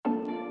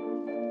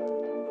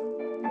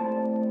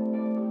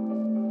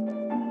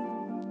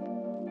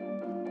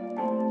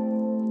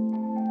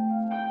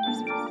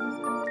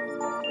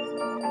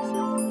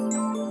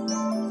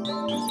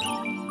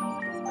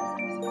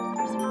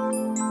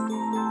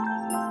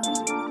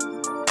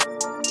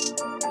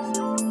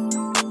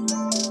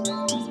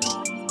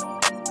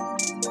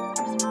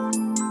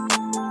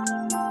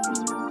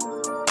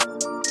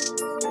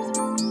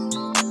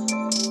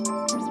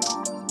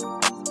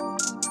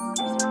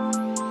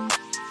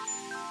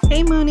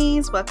Hey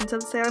Moonies, welcome to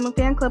the Sailor Moon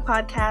Fan Club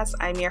podcast.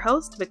 I'm your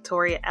host,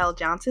 Victoria L.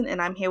 Johnson, and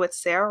I'm here with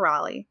Sarah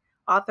Raleigh,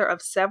 author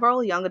of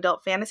several young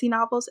adult fantasy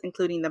novels,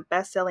 including the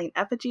best-selling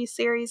Effigy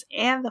series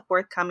and the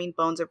forthcoming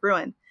Bones of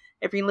Ruin.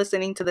 If you're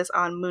listening to this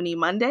on Moony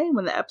Monday,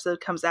 when the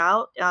episode comes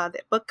out, the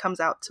book comes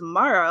out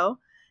tomorrow.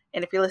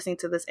 And if you're listening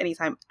to this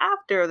anytime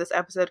after this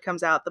episode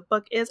comes out, the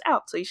book is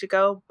out, so you should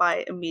go buy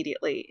it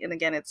immediately. And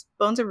again, it's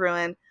Bones of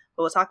Ruin,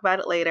 but we'll talk about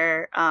it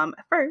later.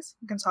 First,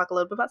 we're going to talk a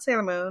little bit about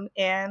Sailor Moon,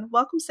 and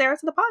welcome Sarah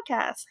to the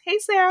podcast. Hey,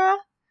 Sarah.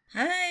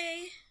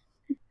 Hi.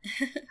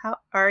 How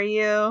are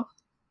you?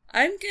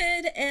 I'm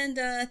good, and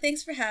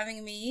thanks for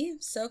having me.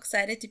 I'm so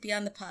excited to be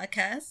on the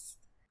podcast.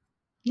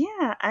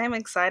 Yeah, I'm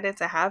excited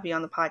to have you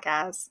on the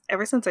podcast.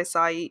 Ever since I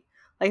saw you,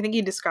 I think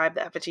you described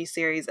the Effigy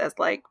series as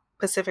like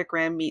Pacific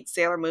Rim meets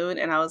Sailor Moon,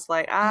 and I was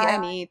like, I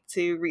need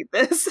to read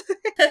this.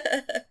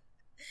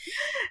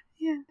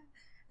 Yeah.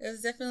 It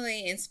was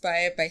definitely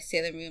inspired by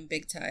Sailor Moon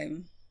big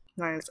time.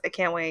 Nice. I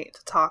can't wait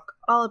to talk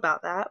all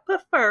about that.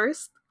 But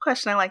first, the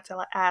question I like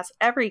to ask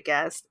every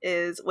guest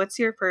is, what's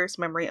your first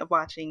memory of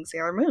watching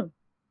Sailor Moon?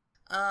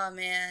 Oh,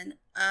 man.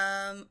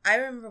 I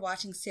remember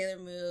watching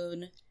Sailor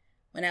Moon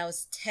when I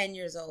was 10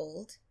 years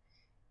old.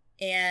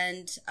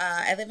 And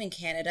I live in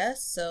Canada,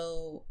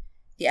 so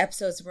the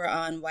episodes were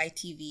on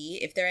YTV.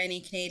 If there are any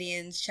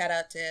Canadians, shout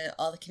out to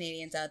all the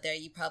Canadians out there.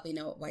 You probably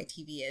know what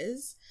YTV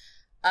is.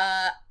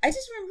 I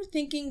just remember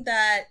thinking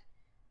that,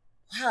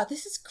 wow,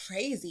 this is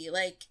crazy.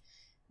 Like,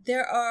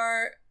 there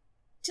are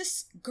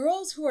just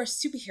girls who are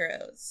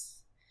superheroes.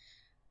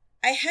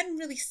 I hadn't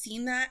really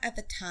seen that at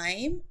the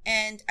time,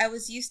 and I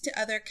was used to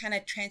other kind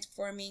of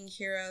transforming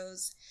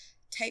heroes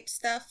type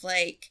stuff.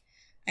 Like,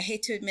 I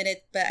hate to admit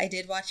it, but I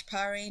did watch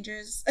Power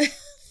Rangers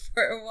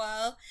for a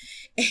while,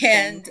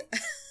 and,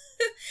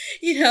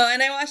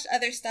 and I watched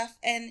other stuff,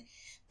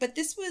 but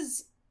this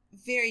was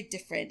very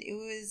different. It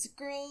was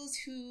girls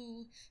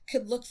who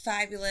could look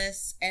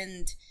fabulous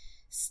and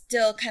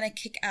still kind of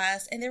kick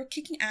ass, and they were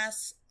kicking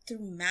ass through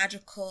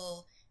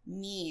magical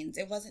means.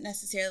 It wasn't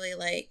necessarily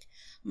like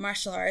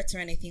martial arts or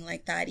anything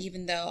like that,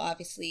 even though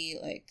obviously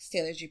like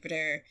Sailor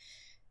Jupiter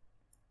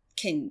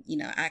can,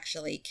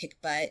 actually kick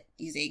butt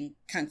using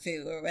kung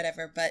fu or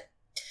whatever, but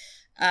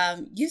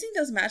using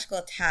those magical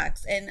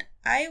attacks. And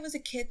I was a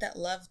kid that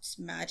loved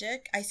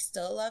magic. I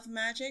still love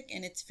magic,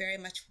 and it's very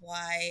much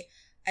why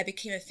I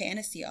became a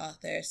fantasy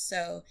author.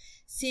 So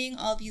seeing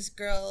all these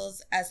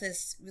girls as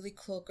this really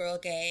cool girl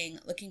gang,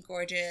 looking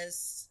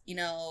gorgeous,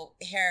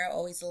 hair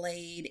always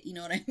laid, you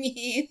know what I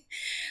mean?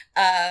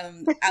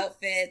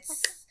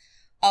 Outfits,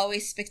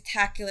 always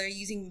spectacular,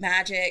 using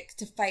magic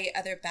to fight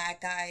other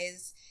bad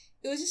guys.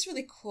 It was just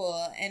really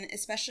cool. And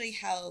especially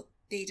how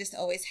they just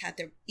always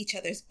had each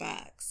other's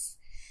backs.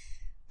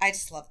 I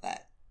just love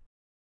that.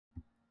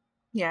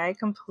 Yeah, I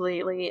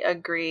completely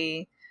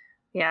agree.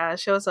 Yeah, the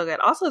show is so good.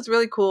 Also, it's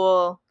really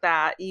cool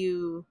that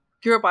you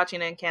grew up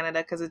watching it in Canada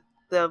because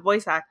the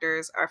voice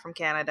actors are from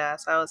Canada.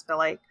 So I always feel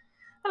like,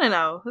 I don't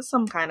know, there's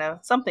some kind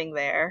of something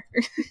there.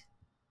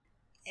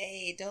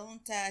 Hey,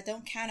 don't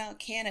count out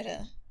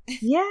Canada.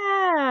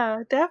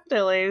 Yeah,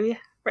 definitely.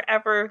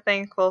 Forever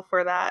thankful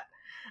for that.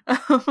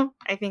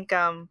 I think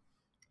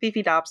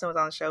Fifi Dobson was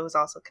on the show, who's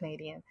also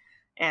Canadian.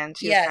 And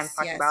she was kind of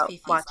talking about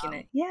Fifi's watching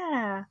it.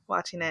 Yeah,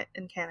 watching it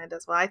in Canada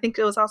as well. I think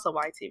it was also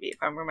YTV,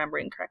 if I'm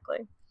remembering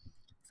correctly.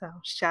 So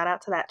shout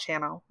out to that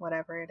channel,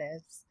 whatever it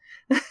is.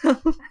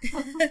 So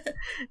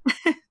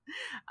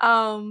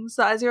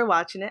as you were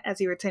watching it,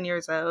 as you were 10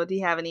 years old, do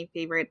you have any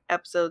favorite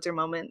episodes or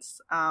moments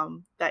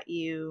that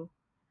you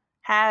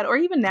had, or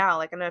even now?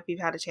 Like, I don't know if you've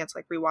had a chance to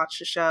like rewatch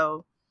the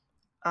show,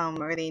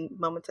 or any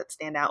moments that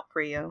stand out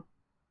for you.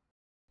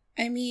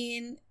 I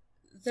mean,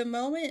 the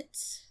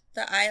moment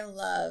that I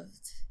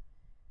loved,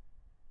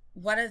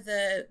 one of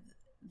the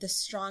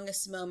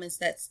strongest moments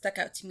that stuck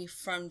out to me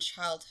from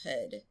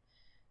childhood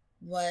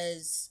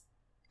was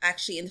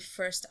actually in the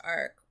first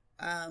arc,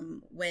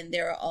 when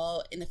they were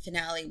all in the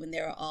finale, when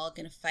they were all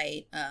going to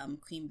fight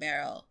Queen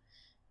Beryl.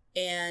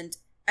 And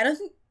I don't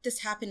think this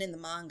happened in the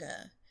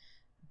manga,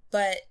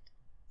 but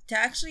to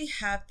actually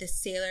have the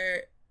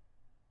Sailor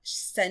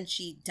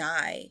Senshi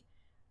die,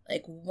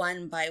 like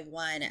one by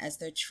one as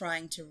they're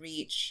trying to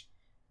reach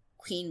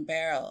Queen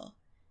Beryl,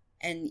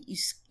 and you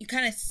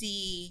kind of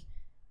see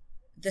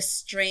the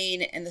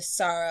strain and the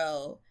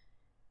sorrow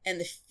and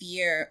the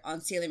fear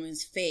on Sailor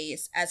Moon's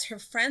face as her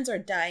friends are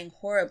dying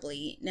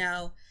horribly.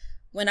 Now,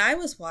 when I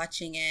was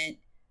watching it,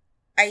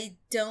 I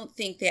don't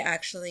think they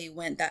actually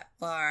went that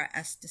far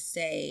as to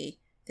say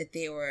that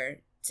they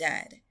were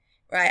dead,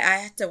 right? I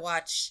had to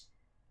watch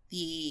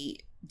the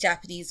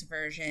Japanese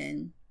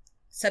version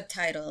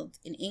subtitled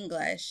in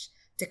English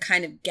to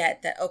kind of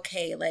get that,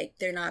 okay, like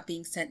they're not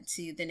being sent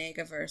to the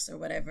Negaverse or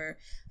whatever.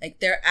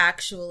 Like they're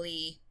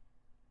actually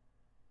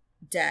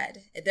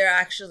dead. They're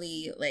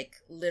actually like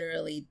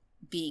literally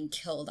being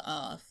killed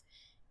off.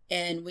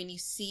 And when you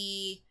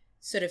see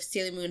sort of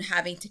Sailor Moon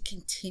having to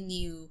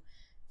continue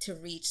to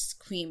reach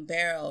Queen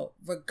Beryl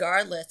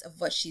regardless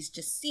of what she's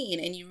just seen,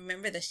 and you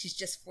remember that she's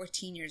just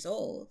 14 years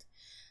old,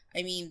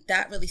 I mean,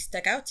 that really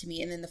stuck out to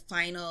me. And then the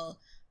final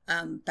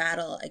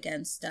battle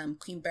against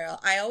Queen Beryl.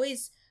 I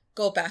always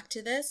go back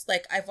to this.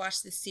 Like, I've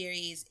watched the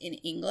series in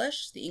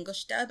English, the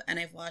English dub, and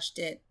I've watched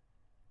it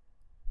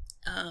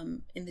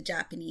in the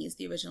Japanese,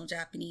 the original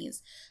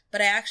Japanese.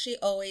 But I actually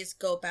always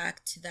go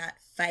back to that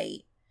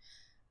fight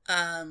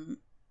in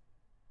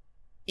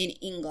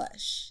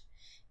English,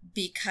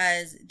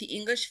 because the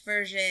English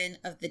version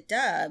of the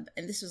dub,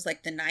 and this was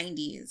like the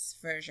 90s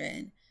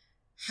version,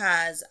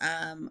 has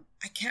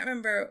I can't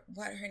remember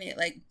what her name,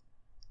 like,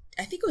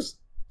 I think it was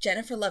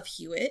Jennifer Love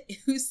Hewitt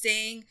who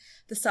sang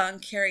the song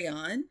Carry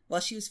On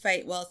while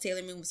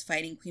Sailor Moon was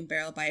fighting Queen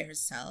Beryl by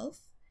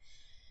herself.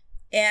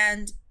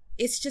 And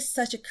it's just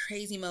such a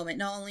crazy moment.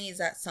 Not only is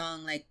that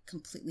song like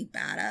completely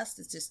badass,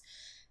 it's just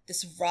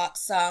this rock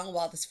song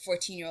while this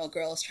 14-year-old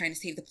girl is trying to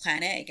save the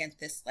planet against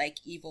this like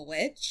evil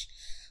witch,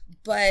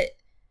 but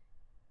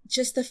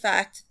just the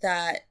fact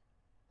that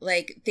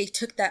like they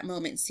took that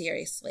moment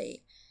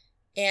seriously.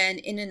 And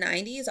in the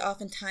 90s,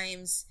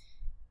 oftentimes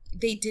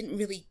they didn't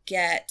really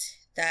get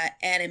that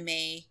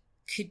anime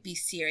could be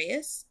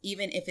serious,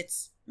 even if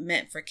it's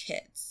meant for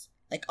kids.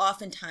 Like,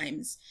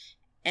 oftentimes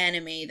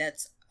anime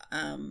that's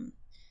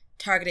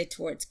targeted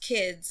towards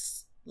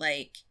kids,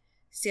 like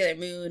Sailor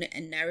Moon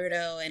and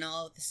Naruto and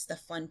all of this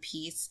stuff, One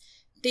Piece,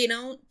 they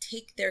don't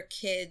take their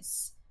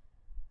kids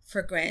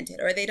for granted,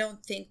 or they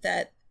don't think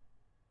that,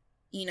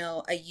 you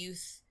know, a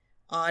youth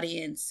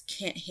audience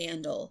can't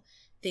handle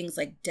things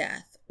like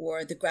death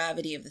or the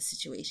gravity of the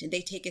situation.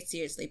 They take it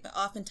seriously, but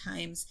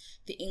oftentimes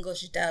the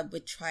English dub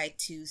would try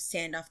to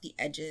sand off the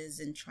edges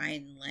and try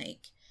and,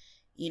 like,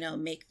 you know,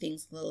 make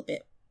things a little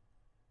bit,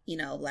 you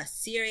know, less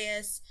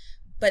serious.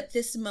 But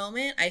this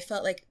moment, I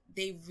felt like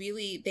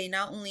they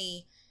not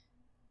only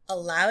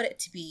allowed it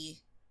to be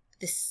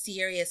the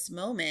serious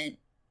moment,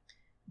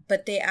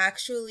 but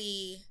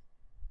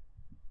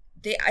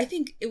I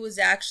think it was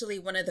actually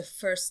one of the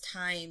first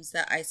times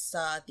that I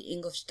saw the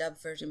English dub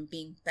version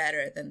being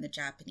better than the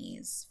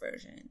Japanese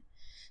version.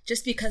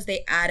 Just because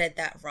they added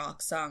that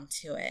rock song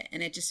to it.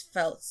 And it just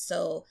felt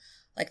so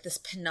like this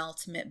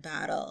penultimate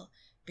battle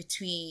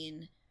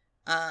between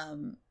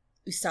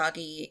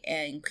Usagi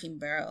and Queen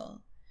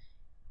Beryl.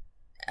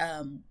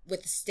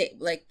 With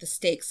the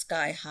stakes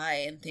sky high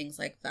and things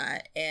like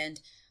that.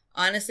 And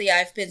honestly,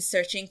 I've been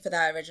searching for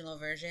that original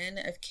version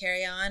of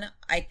Carry On.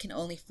 I can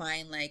only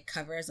find like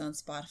covers on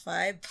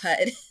Spotify,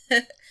 but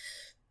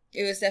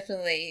it was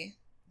definitely,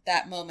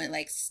 that moment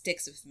like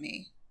sticks with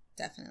me.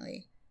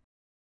 Definitely.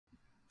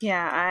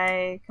 Yeah,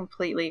 I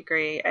completely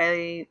agree.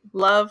 I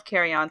love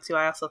Carry On too.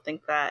 I also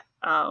think that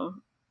I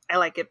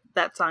like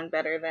that song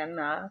better than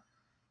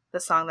the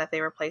song that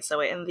they replaced it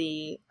in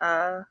the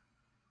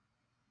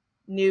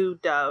new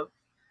dub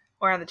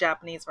or in the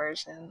Japanese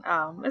version.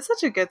 It's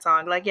such a good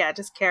song. Like, yeah, it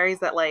just carries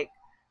that like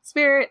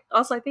spirit.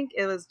 Also, I think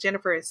it was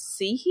Jennifer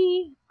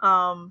Seehee,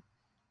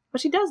 but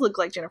she does look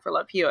like Jennifer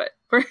Love Hewitt.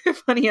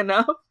 Funny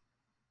enough.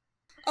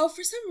 Oh,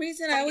 for some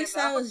reason, I always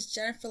thought it was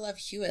Jennifer Love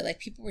Hewitt. Like,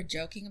 people were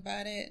joking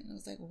about it, and I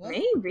was like, what?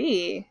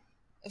 Maybe.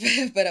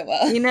 But it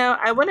was. You know,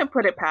 I wouldn't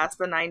put it past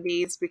the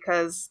 90s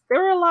because there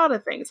were a lot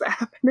of things that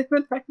happened in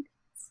the 90s.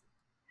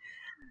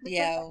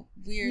 Yeah,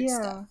 weird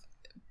stuff.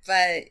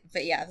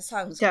 But yeah, the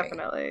song was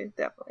definitely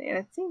great. And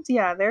it seems,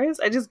 yeah, there is,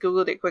 I just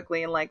Googled it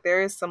quickly, and like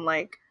there is some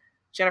like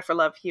Jennifer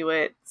Love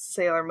Hewitt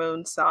Sailor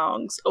Moon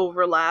songs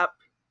overlap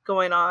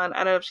going on.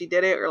 I don't know if she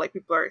did it or like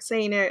people are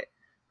saying it,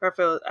 or if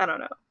it was, I don't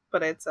know,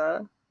 but it's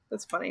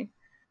funny.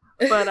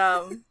 But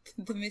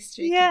the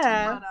mystery.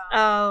 Yeah.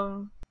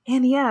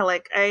 And yeah,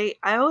 like I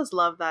always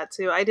loved that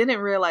too. I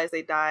didn't realize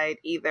they died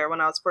either when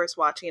I was first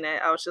watching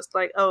it. I was just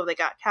like, oh, they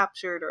got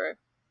captured, or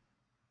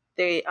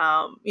they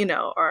you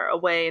know, are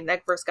away and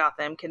Negverse got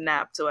them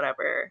kidnapped or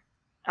whatever.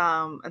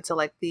 Until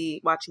like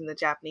watching the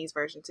Japanese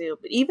version too.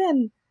 But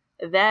even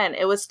then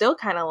it was still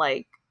kind of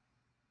like,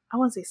 I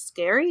wouldn't say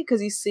scary,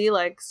 because you see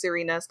like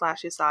Serena /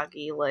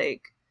 Usagi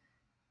like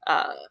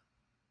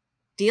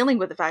dealing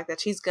with the fact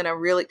that she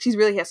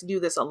really has to do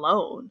this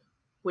alone,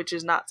 which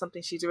is not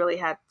something she's really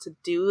had to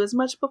do as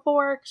much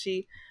before.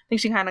 I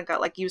think she kind of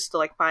got like used to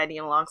like fighting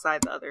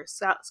alongside the other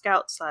scouts /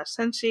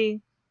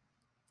 senshi,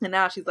 and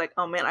now she's like,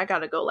 oh man, I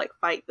gotta go like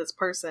fight this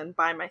person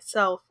by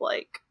myself.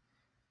 Like,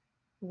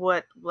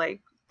 what?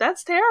 Like,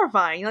 that's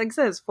terrifying. Like I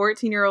said, it's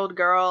 14-year-old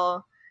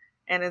girl,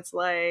 and it's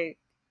like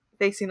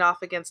facing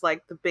off against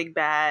like the big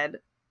bad,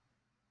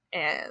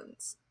 and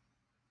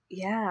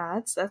yeah,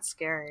 that's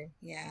scary.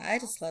 Yeah, I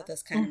just love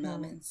those kind of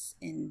moments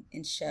in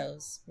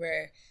shows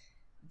where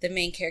the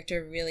main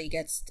character really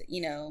gets,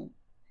 you know,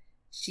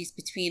 she's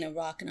between a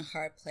rock and a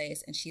hard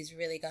place, and she's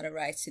really got to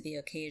rise to the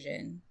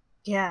occasion.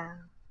 Yeah.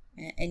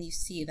 And you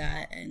see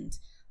that. And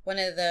one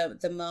of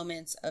the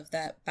moments of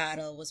that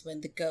battle was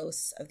when the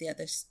ghosts of the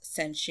other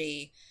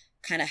senshi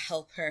kind of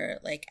help her,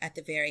 like, at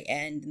the very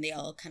end, and they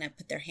all kind of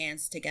put their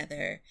hands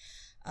together.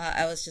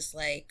 I was just,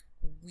 like,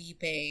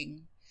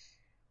 weeping.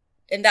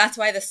 And that's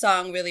why the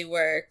song really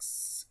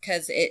works,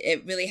 because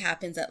it really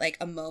happens at, like,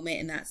 a moment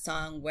in that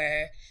song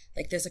where,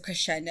 like, there's a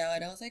crescendo,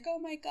 and I was like, oh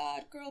my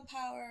god, girl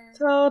power.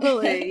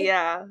 Totally,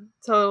 yeah,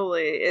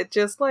 totally. It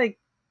just, like,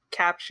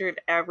 captured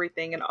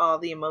everything and all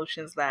the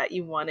emotions that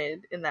you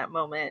wanted in that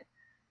moment.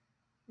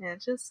 And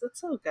it's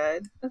so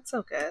good. It's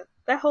so good.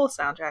 That whole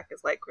soundtrack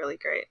is like really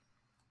great.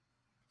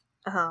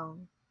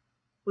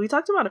 We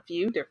talked about a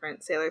few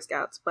different Sailor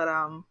Scouts, but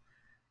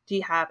do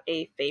you have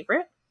a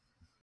favorite?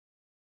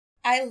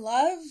 I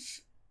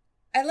love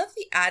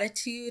the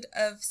attitude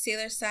of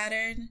Sailor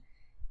Saturn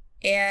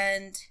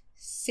and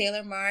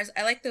Sailor Mars.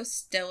 I like the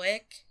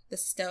stoic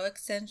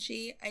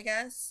Senshi, I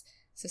guess.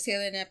 So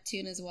Sailor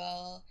Neptune as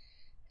well.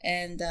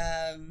 And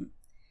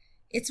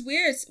it's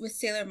weird with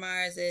Sailor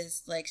Mars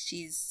is like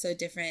she's so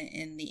different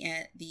in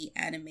the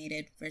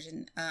animated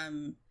version,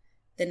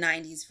 the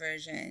 90s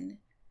version.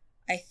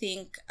 I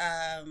think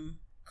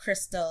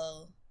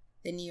Crystal,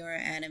 the newer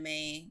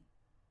anime,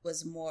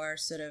 was more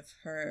sort of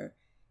her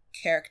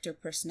character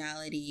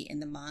personality in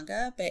the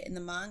manga, but in the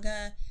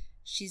manga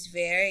she's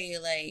very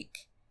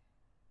like,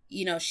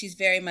 she's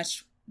very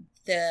much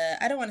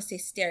I don't want to say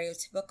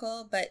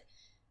stereotypical, but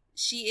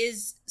she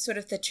is sort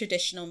of the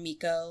traditional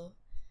Miko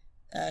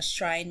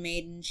shrine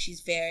maiden.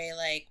 She's very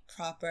like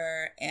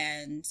proper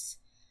and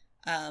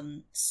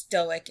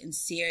stoic and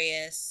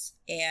serious,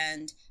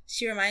 and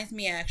she reminds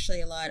me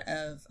actually a lot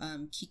of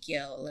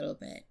Kikyo a little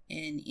bit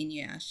in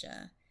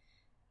Inuyasha.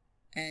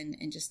 And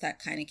just that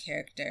kind of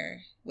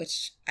character,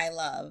 which I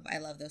love. I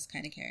love those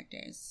kind of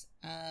characters.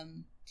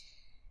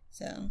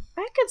 So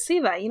I could see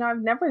that.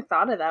 I've never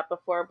thought of that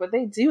before, but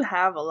they do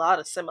have a lot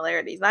of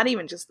similarities. Not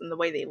even just in the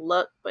way they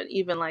look, but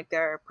even like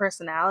their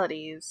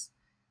personalities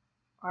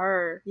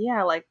are,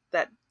 yeah, like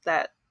that.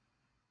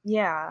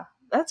 Yeah,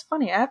 that's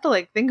funny. I have to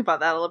like think about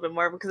that a little bit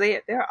more because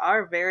they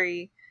are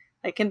very,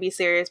 like, can be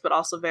serious, but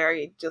also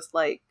very just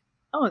like,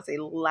 I wouldn't say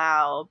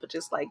loud, but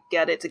just like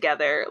get it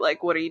together.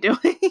 Like, what are you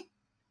doing?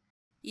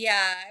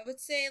 Yeah, I would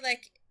say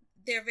like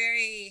they're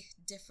very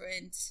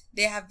different.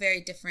 They have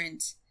very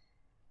different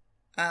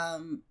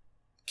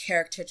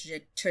character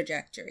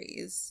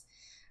trajectories.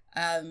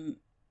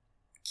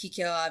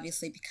 Kikyo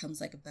obviously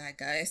becomes like a bad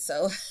guy,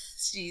 so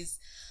she's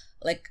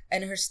like,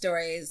 and her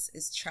story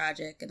is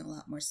tragic and a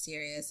lot more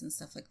serious and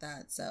stuff like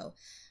that. So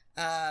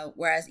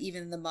whereas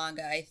even in the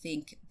manga, I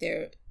think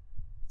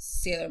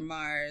Sailor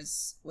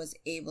Mars was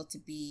able to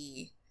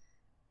be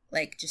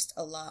like just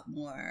a lot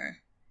more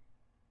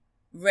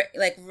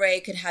Ray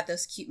could have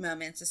those cute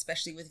moments,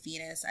 especially with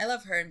Venus. I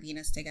love her and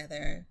Venus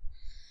together.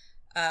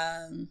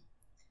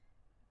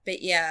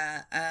 But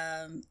yeah,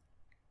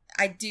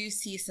 I do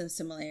see some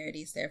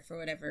similarities there for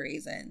whatever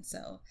reason.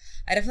 So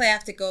I definitely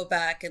have to go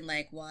back and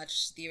like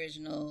watch the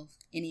original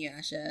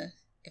Inuyasha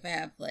if I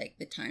have like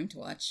the time to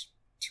watch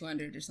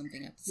 200 or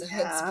something episodes.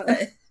 Yeah.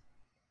 But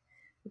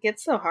It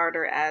gets so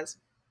harder as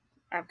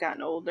I've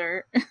gotten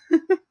older.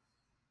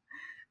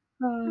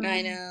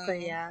 I know.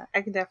 But yeah,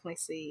 I can definitely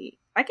see.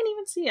 I can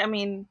even see. I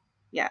mean,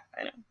 yeah,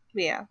 I know.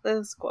 But yeah, that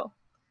is cool.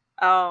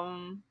 But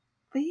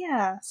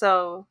yeah,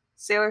 so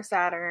Sailor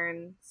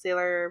Saturn,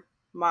 Sailor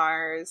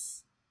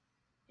Mars,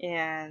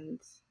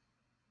 and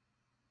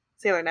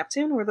Sailor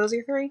Neptune. Were those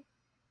your three?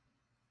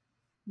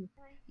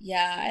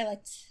 Yeah, I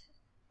liked.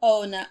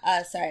 Oh no,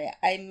 sorry,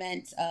 I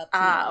meant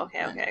Pluto.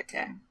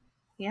 Okay.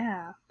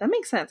 Yeah, that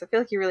makes sense. I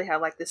feel like you really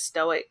have like this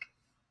stoic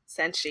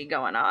senshi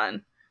going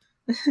on.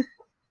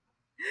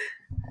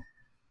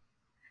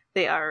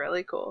 They are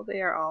really cool.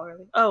 They are all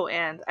really. Oh,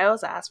 and I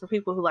also ask for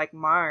people who like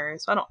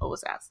Mars. I don't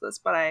always ask this,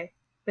 but I've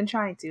been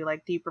trying to.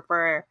 Like, do you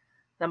prefer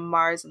the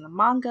Mars in the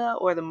manga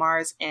or the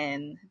Mars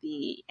in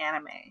the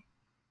anime?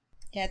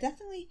 Yeah,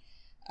 definitely.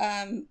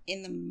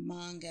 In the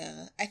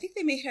manga, I think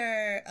they made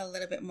her a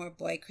little bit more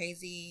boy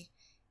crazy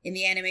in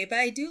the anime, but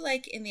I do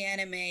like in the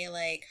anime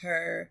like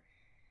her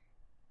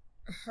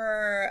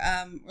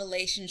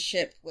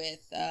relationship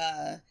with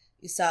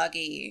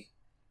Usagi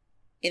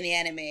in the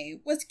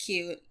anime was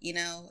cute.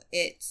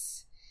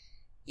 It's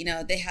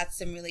they had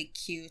some really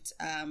cute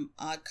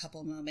odd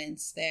couple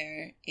moments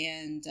there,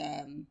 and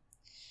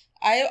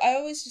I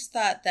always just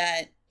thought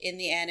that in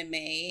the anime,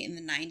 in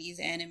the 90s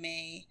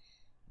anime,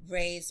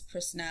 Ray's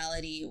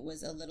personality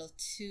was a little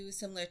too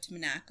similar to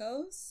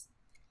Minako's.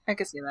 I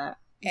could see that.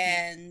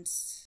 And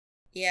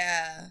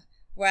yeah,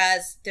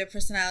 whereas their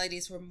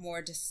personalities were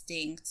more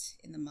distinct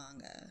in the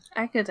manga.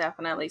 I could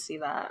definitely see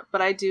that.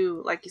 But I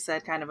do, like you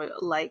said, kind of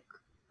like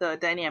the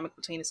dynamic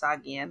between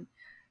Usagi and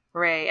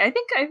Ray. I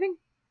think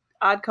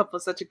Odd Couple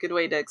is such a good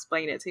way to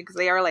explain it too, because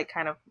they are like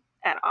kind of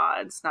at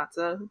odds, not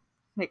to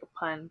make a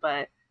pun,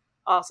 but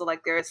also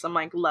like there is some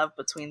like love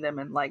between them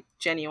and like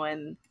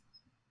genuine,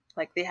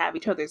 like they have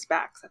each other's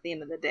backs at the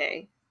end of the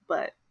day.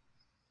 But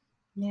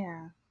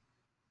yeah.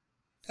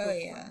 Oh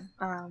yeah.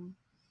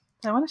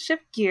 I want to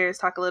shift gears,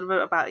 talk a little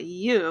bit about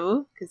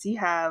you, because you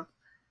have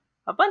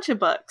a bunch of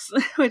books,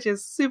 which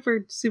is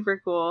super,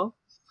 super cool.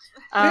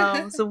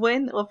 So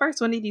when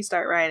did you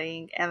start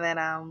writing? And then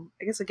I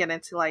guess we'll get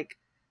into like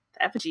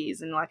the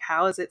effigies and like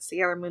how is it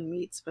Sailor Moon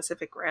meets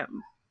Pacific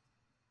Rim?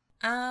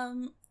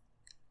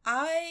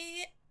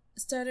 I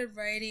started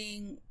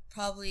writing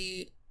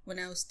probably when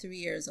I was 3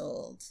 years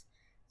old.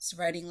 So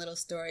writing little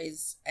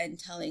stories and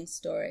telling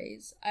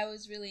stories. I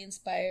was really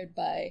inspired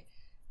by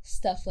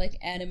stuff like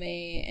anime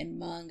and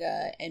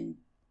manga and,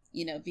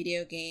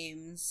 video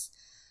games,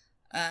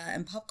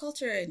 and pop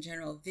culture in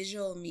general,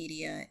 visual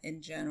media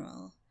in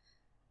general.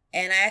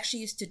 And I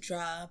actually used to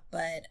draw,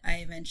 but I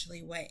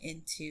eventually went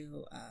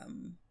into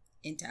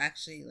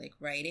actually like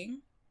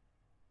writing.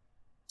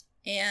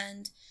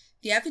 And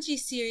the Effigy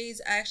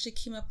series, I actually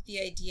came up with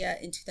the idea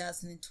in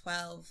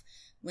 2012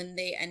 when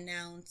they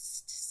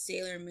announced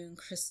Sailor Moon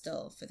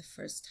Crystal for the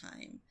first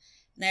time.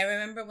 And I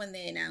remember when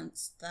they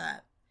announced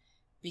that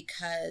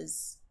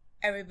because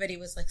everybody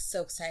was like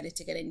so excited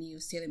to get a new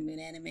Sailor Moon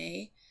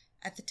anime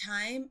at the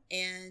time.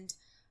 And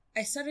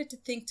I started to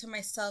think to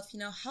myself,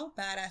 how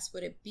badass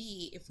would it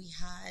be if we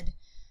had,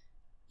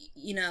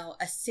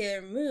 a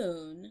Sailor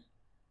Moon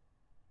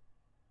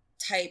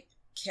type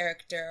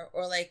character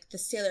or like the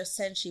Sailor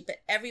Senshi, but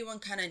everyone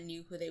kind of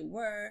knew who they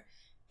were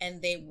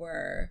and they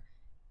were,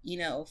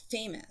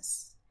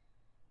 famous.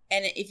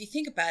 And if you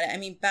think about it, I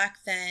mean, back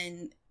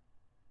then,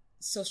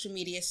 social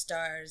media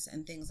stars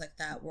and things like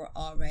that were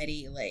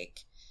already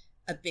like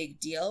a big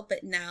deal.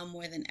 But now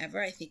more than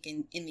ever, I think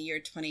in the year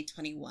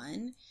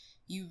 2021,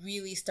 you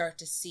really start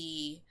to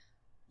see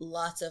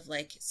lots of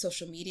like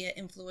social media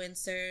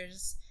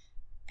influencers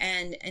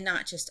and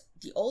not just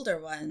the older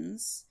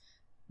ones,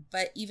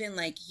 but even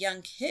like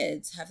young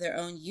kids have their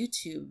own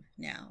YouTube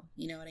now.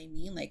 You know what I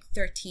mean? Like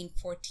 13,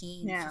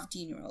 14,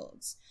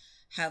 15-year-olds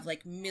have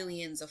like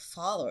millions of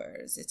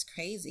followers. It's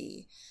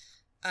crazy.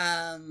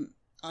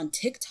 On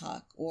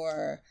TikTok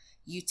or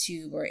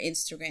YouTube or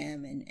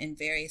Instagram and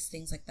various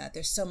things like that.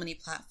 There's so many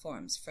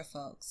platforms for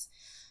folks.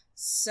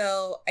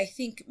 So I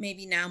think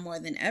maybe now more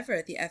than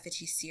ever, the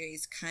Effigy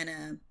series kind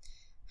of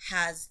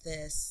has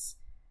this,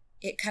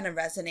 it kind of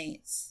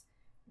resonates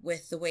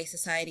with the way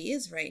society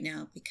is right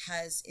now,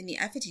 because in the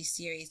Effigy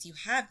series, you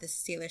have this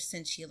Sailor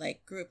Senshi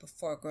like group of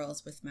 4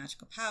 girls with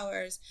magical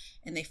powers,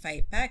 and they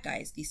fight bad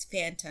guys, these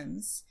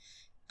phantoms,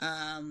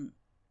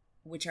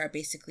 which are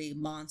basically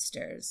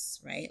monsters,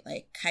 right?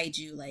 Like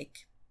kaiju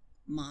like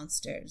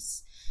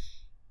monsters.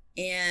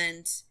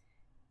 And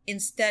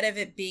instead of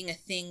it being a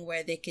thing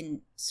where they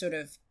can sort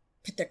of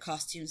put their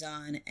costumes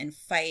on and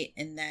fight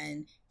and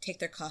then take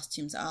their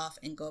costumes off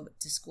and go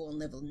to school and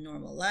live a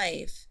normal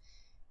life,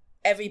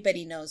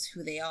 everybody knows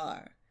who they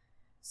are.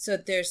 So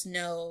there's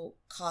no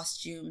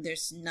costume,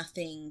 there's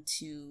nothing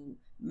to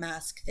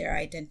mask their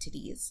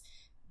identities.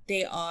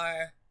 They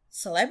are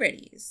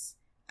celebrities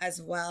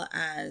as well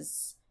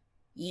as,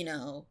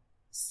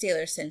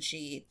 Sailor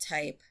Senshi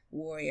type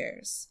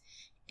warriors.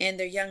 And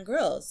they're young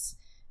girls.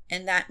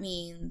 And that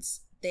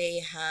means they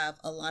have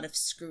a lot of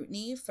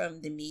scrutiny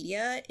from the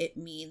media. It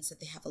means that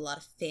they have a lot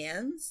of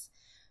fans.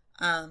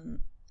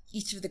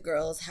 Each of the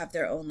girls have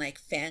their own like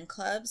fan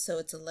club. So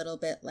it's a little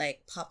bit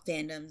like pop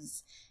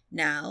fandoms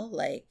now,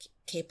 like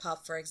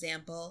K-pop, for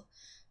example.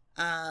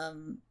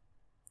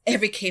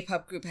 Every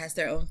K-pop group has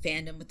their own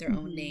fandom with their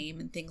own name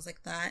and things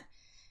like that.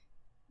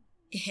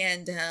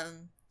 And,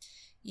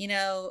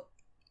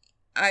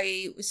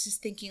 I was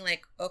just thinking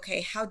like,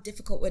 okay, how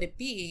difficult would it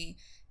be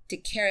to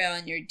carry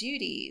on your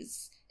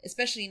duties,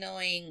 especially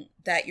knowing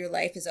that your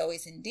life is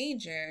always in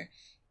danger,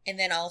 and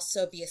then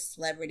also be a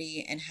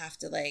celebrity and have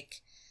to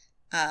like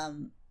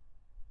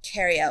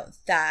carry out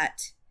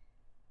that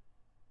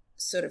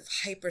sort of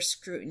hyper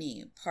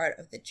scrutiny part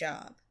of the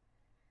job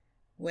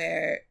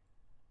where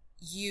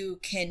you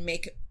can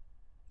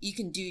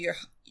do your,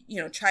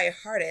 try your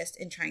hardest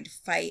in trying to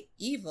fight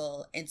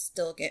evil and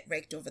still get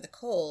raked over the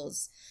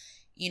coals,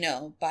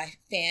 by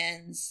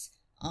fans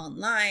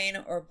online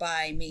or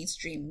by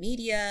mainstream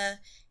media,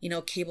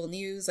 cable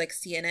news like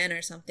CNN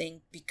or something,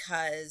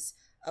 because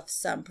of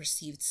some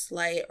perceived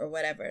slight or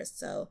whatever.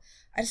 So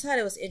I just thought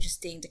it was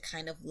interesting to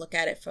kind of look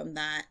at it from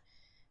that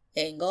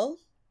angle.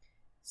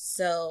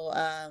 So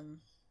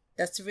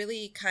that's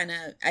really kind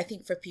of, I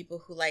think, for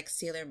people who like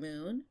Sailor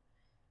Moon,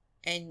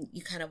 and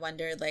you kind of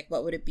wonder like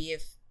what would it be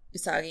if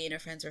Usagi and her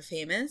friends were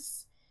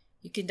famous,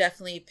 you can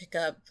definitely pick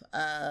up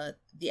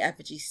the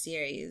Effigy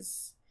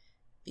series,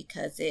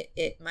 because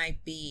it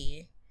might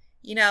be,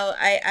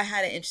 I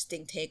had an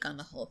interesting take on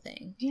the whole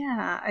thing.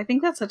 Yeah, I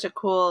think that's such a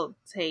cool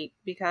take,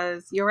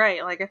 because you're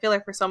right. Like, I feel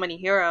like for so many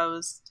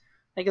heroes,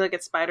 like you look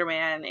at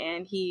Spider-Man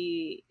and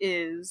he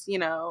is,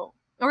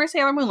 or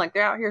Sailor Moon, like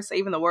they're out here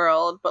saving the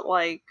world, but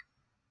like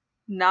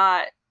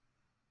not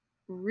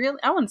really,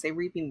 I wouldn't say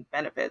reaping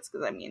benefits,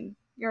 because I mean,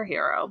 you're a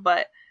hero,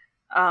 but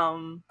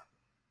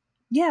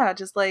yeah,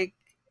 just like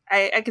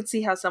I could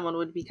see how someone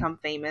would become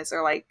famous,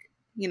 or like,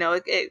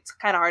 it's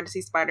kind of hard to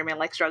see Spider-Man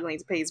like struggling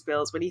to pay his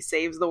bills, but he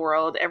saves the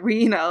world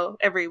every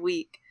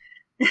week.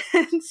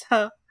 And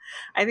so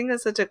I think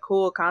that's such a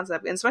cool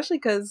concept, and especially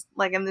because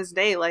like in this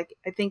day, like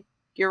I think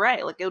you're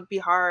right, like it would be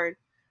hard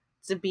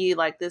to be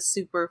like this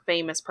super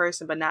famous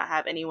person but not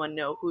have anyone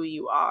know who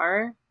you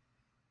are,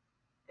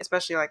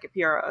 especially like if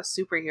you're a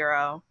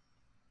superhero,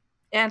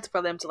 and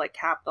for them to like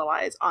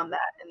capitalize on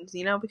that and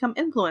become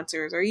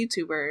influencers or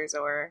YouTubers,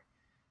 or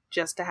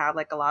just to have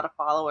like a lot of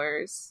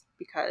followers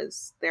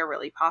because they're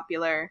really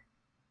popular.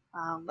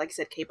 Like you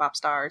said, K-pop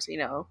stars,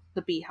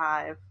 the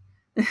Beehive.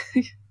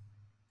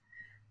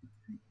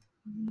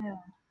 Yeah,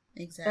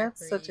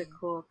 that's such a Exactly.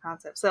 cool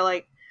concept. So,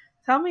 like,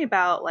 tell me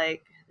about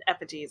like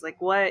effigies.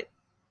 Like, what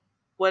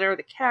are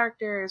the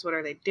characters? What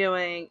are they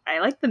doing? I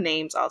like the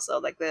names also.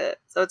 Like the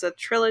so it's a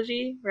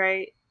trilogy,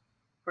 right?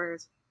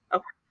 Where's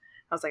okay.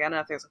 I was like, I don't know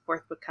if there's a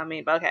fourth book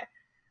coming, but okay.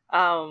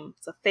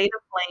 So Fate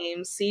of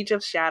Flames, Siege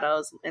of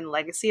Shadows, and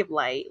Legacy of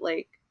Light.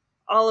 Like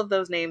all of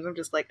those names, I'm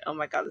just like, oh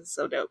my god, this is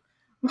so dope.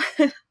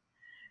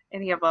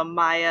 And you have a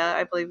Maya,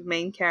 I believe,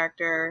 main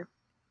character,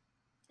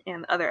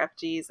 and other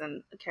FGs,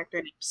 and a character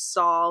named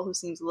Saul, who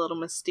seems a little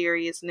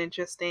mysterious and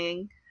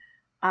interesting.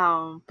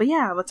 But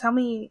yeah, but tell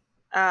me,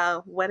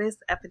 what is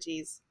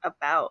Effigies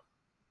about?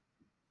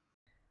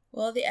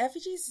 Well, the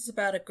Effigies is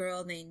about a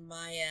girl named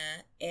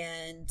Maya,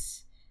 and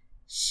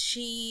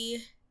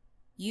she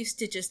used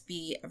to just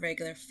be a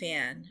regular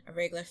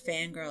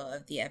fangirl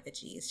of the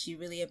Effigies. She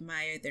really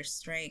admired their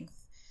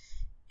strength.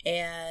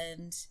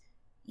 And,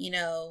 you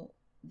know,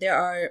 there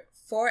are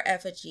four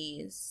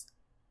Effigies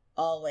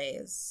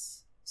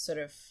always sort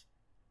of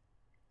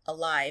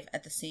alive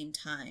at the same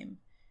time.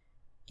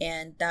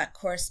 And that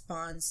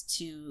corresponds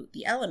to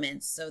the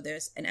elements. So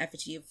there's an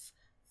effigy of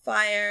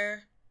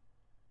fire,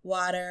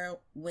 water,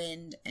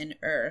 wind, and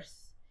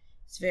earth.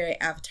 It's very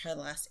Avatar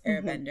The Last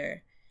Mm-hmm.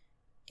 Airbender.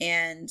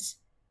 And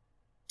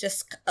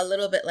just a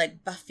little bit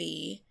like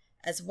Buffy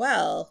as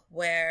well,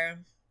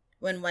 where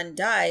when one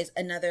dies,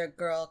 another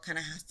girl kind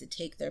of has to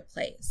take their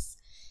place.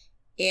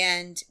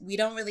 And we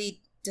don't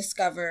really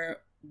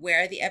discover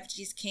where the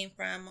effigies came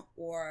from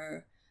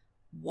or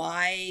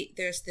why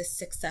there's this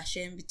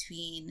succession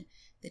between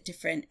the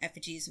different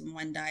effigies. When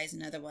one dies,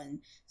 another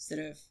one sort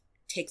of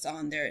takes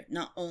on their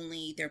not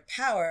only their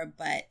power,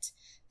 but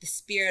the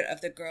spirit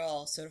of the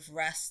girl sort of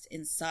rests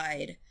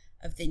inside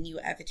of the new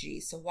effigy.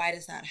 So why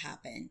does that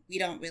happen? We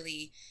don't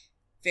really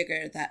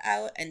figure that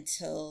out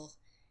until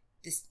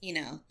this,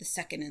 the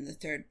second and the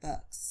third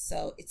books.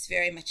 So it's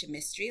very much a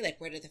mystery,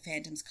 like where do the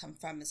phantoms come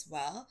from as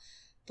well.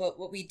 But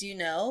what we do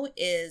know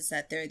is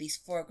that there are these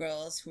four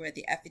girls who are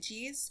the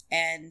effigies,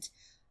 and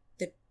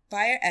the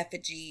fire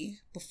effigy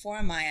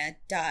before Maya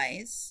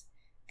dies,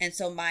 and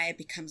so Maya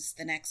becomes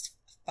the next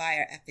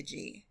fire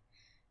effigy.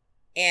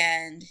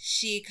 And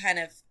she kind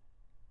of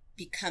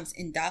becomes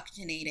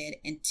indoctrinated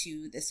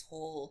into this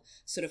whole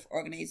sort of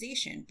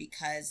organization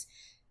because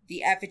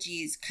the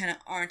effigies kind of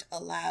aren't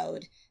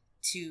allowed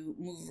to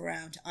move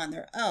around on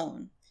their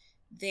own.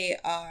 They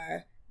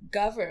are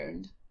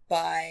governed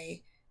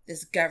by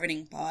this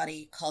governing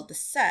body called the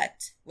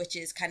Set, which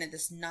is kind of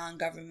this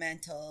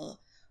non-governmental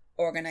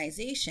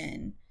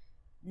organization,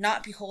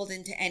 not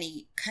beholden to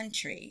any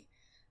country,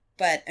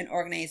 but an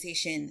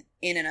organization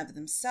in and of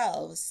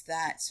themselves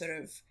that sort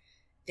of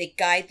they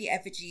guide the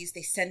effigies,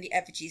 they send the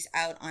effigies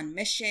out on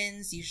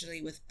missions,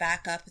 usually with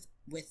backup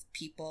with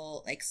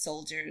people like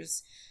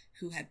soldiers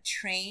who have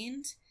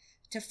trained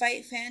to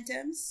fight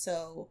phantoms.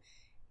 So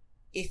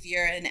if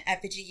you're an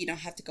effigy, you don't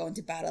have to go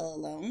into battle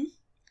alone.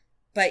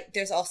 But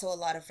there's also a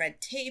lot of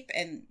red tape,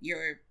 and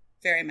you're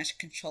very much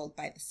controlled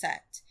by the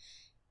Set.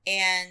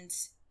 And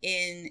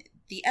in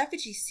the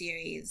effigy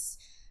series,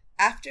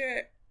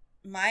 after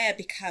Maya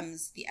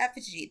becomes the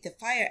effigy, the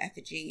fire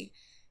effigy,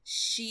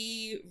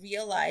 she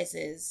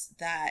realizes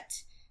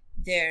that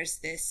there's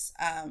this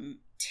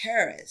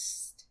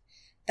terrorist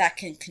that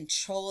can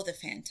control the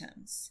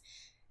phantoms.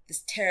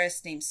 This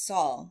terrorist named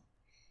Saul.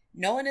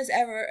 No one has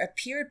ever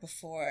appeared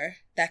before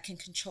that can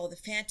control the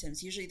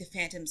phantoms. Usually the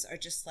phantoms are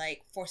just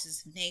like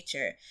forces of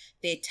nature.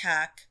 They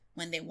attack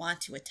when they want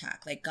to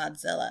attack, like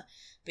Godzilla.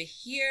 But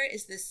here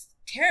is this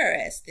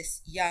terrorist,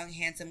 this young,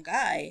 handsome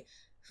guy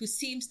who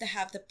seems to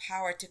have the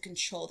power to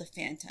control the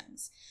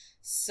phantoms.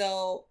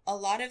 So a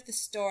lot of the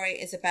story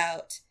is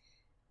about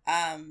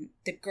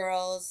the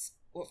girls,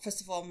 well, first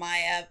of all,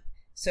 Maya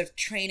sort of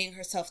training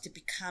herself to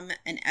become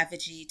an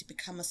effigy, to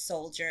become a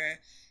soldier,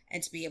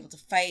 and to be able to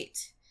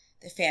fight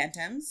the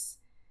phantoms,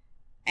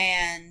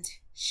 and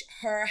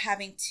her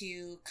having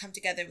to come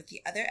together with the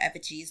other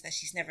effigies that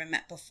she's never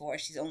met before.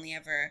 She's only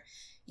ever,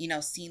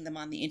 seen them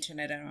on the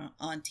internet or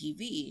on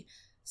TV.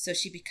 So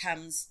she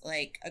becomes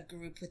like a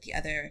group with the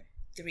other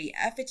three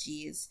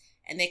effigies,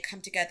 and they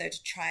come together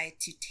to try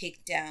to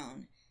take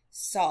down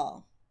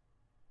Saul.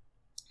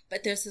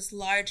 But there's this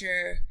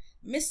larger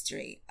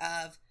mystery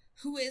of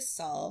who is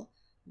Saul,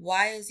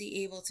 why is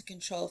he able to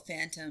control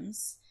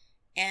phantoms,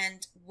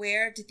 and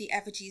where did the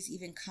effigies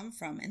even come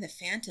from and the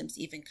phantoms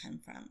even come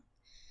from?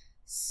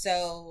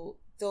 So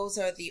those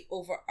are the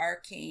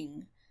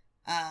overarching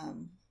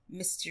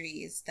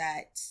mysteries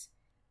that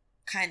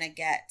kind of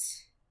get,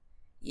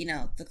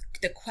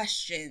 the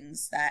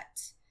questions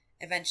that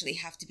eventually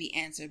have to be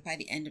answered by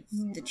the end of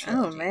the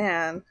trilogy. Oh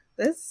man,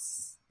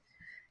 this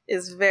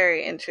is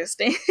very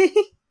interesting.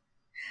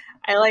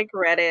 I like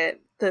read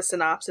it, the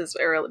synopsis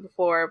early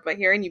before, but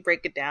hearing you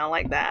break it down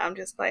like that, I'm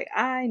just like,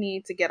 I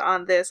need to get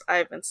on this.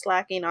 I've been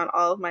slacking on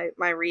all of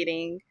my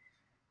reading,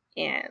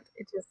 and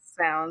it just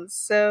sounds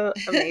so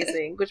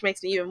amazing, which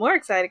makes me even more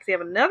excited because you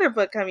have another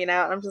book coming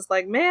out. And I'm just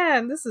like,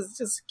 man, this is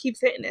just keeps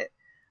hitting it.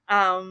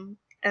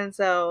 And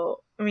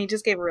so, I mean,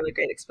 just gave a really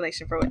great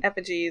explanation for what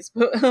effigies,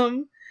 but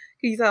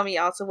Can you tell me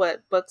also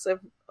what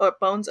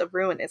Bones of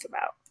Ruin is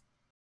about?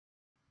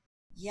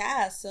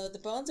 Yeah, so The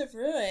Bones of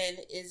Ruin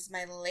is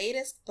my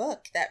latest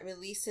book that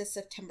releases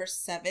September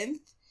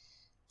 7th,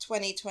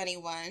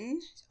 2021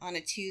 on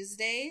a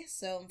Tuesday.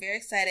 So I'm very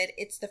excited.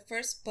 It's the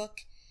first book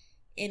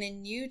in a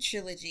new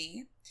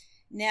trilogy.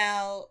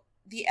 Now,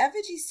 the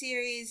Effigy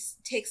series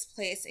takes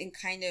place in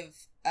kind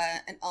of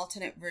an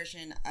alternate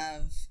version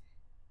of,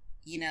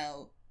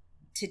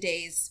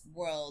 today's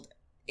world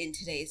in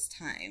today's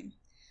time.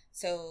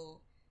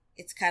 So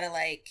it's kind of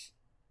like,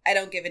 I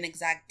don't give an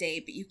exact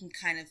date, but you can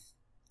kind of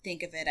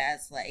think of it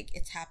as like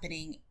it's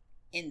happening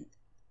in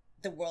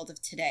the world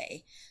of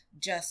today,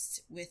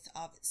 just with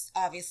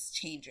obvious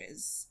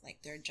changes, like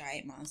there are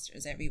giant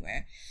monsters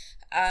everywhere.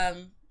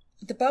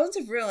 The Bones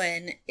of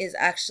Ruin is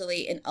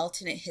actually an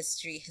alternate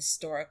history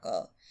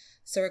historical.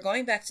 So we're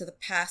going back to the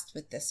past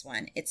with this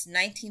one. It's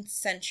 19th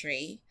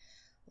century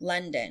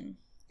London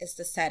is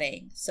the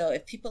setting. So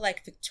if people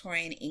like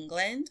Victorian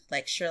England,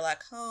 like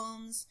Sherlock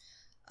Holmes,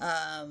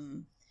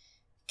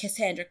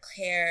 Cassandra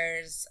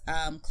Clare's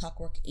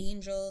Clockwork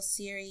Angel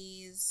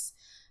series,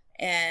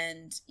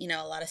 and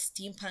a lot of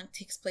steampunk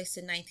takes place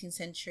in 19th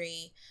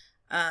century.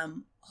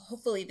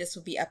 Hopefully this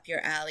will be up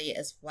your alley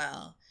as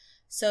well.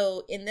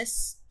 So in this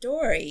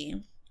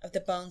story of The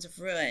Bones of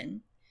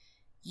Ruin,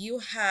 you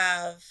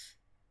have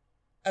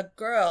a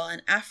girl,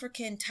 an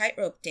African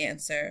tightrope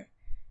dancer,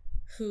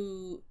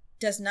 who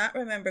does not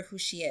remember who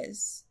she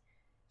is.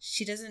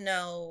 She doesn't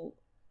know,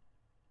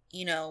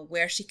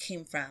 where she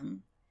came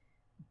from.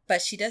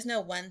 But she does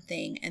know one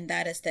thing, and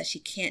that is that she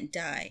can't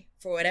die.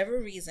 For whatever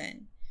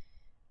reason,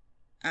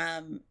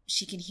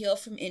 she can heal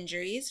from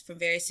injuries, from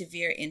very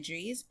severe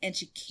injuries, and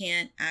she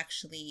can't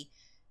actually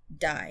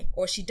die.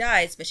 Or she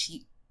dies, but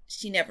she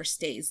never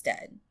stays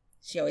dead.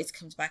 She always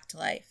comes back to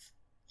life.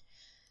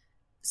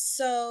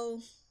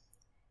 So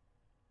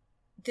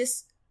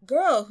this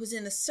girl who's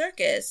in the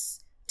circus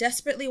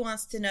desperately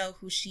wants to know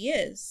who she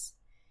is.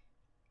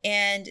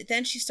 And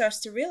then she starts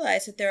to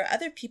realize that there are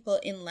other people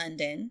in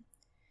London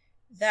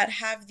that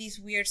have these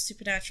weird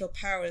supernatural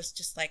powers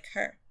just like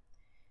her.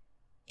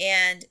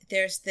 And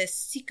there's this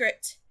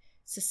secret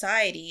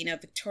society,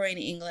 Victorian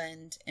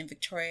England and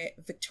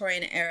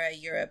Victorian era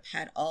Europe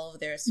had all of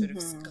their sort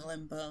of skull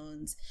and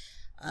bones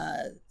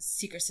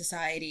secret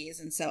societies.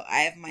 And so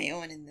I have my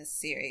own in this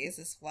series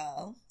as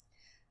well,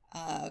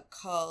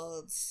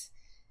 called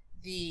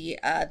the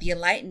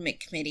Enlightenment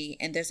Committee.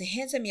 And there's a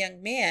handsome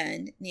young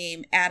man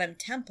named Adam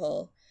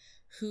Temple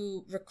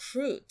who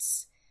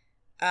recruits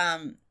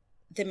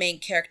the main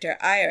character,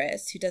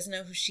 Iris, who doesn't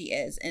know who she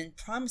is, and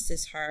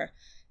promises her,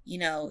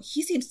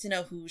 he seems to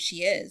know who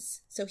she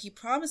is. So he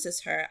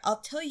promises her,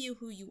 I'll tell you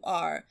who you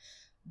are,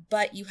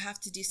 but you have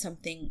to do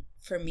something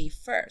for me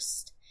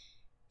first.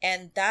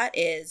 And that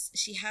is,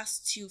 she has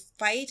to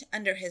fight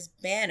under his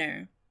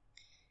banner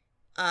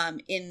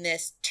in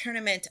this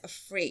Tournament of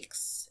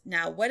Freaks.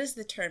 Now, what is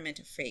the Tournament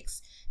of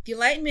Freaks? The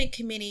Enlightenment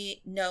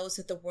Committee knows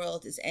that the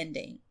world is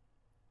ending.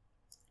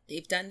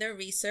 They've done their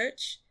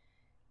research.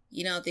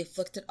 They've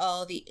looked at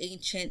all the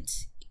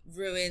ancient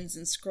ruins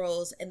and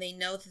scrolls, and they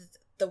know that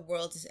the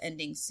world is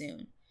ending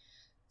soon.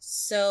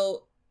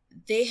 So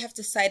they have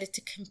decided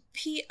to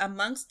compete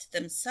amongst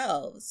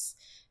themselves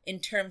in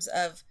terms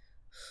of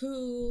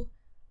who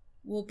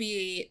will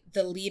be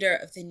the leader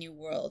of the new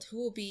world, who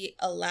will be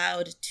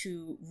allowed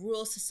to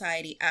rule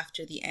society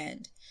after the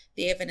end.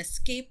 They have an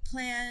escape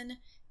plan.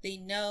 They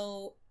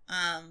know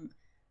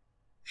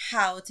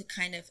how to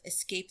kind of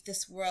escape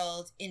this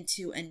world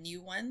into a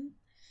new one.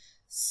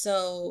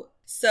 So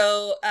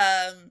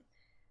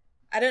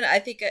I don't know. I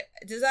think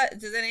does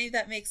any of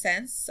that make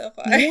sense so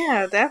far?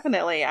 Yeah,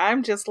 definitely.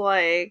 I'm just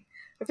like,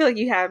 I feel like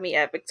you have me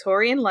at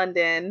Victorian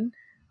London,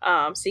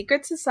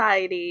 secret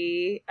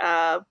society,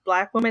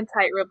 black woman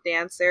tightrope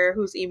dancer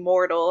who's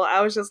immortal.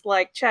 I was just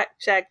like, check.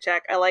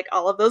 I like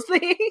all of those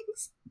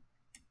things.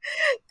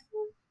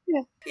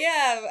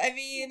 Yeah. I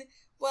mean,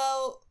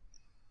 well,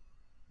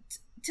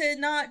 to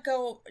not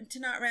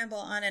ramble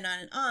on and on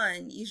and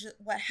on. Usually,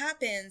 what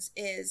happens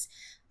is,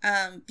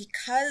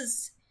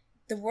 because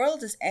the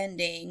world is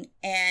ending,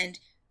 and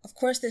of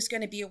course there's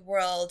going to be a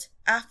world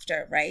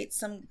after, right?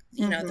 Some,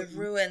 the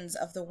ruins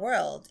of the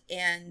world.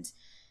 And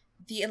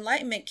the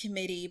Enlightenment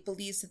Committee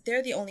believes that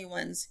they're the only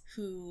ones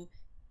who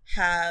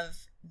have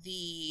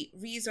the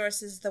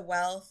resources, the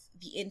wealth,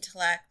 the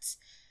intellect,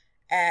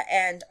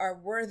 and are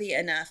worthy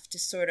enough to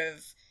sort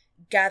of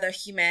gather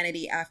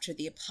humanity after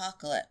the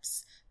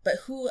apocalypse.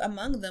 But who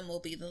among them will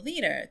be the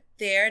leader?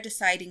 They're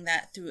deciding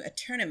that through a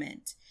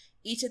tournament.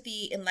 Each of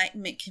the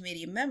Enlightenment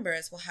Committee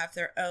members will have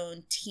their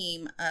own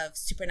team of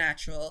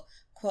supernatural,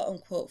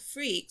 quote-unquote,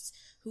 freaks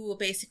who will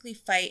basically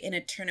fight in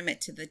a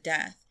tournament to the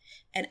death.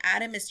 And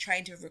Adam is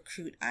trying to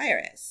recruit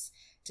Iris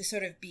to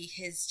sort of be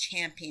his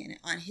champion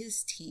on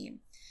his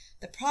team.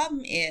 The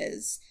problem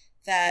is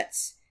that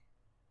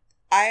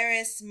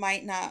Iris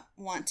might not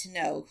want to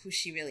know who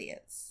she really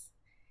is.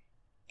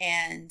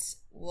 And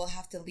we'll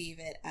have to leave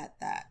it at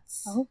that.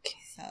 Okay.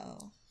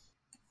 So,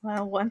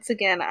 well, once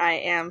again, I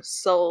am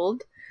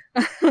sold.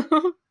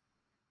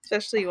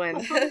 especially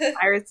when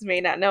Iris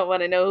may not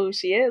want to know who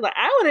she is. Like,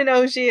 I want to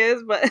know who she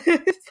is, but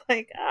it's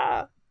like,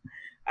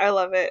 I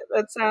love it.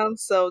 That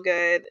sounds so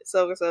good.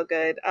 So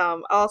good.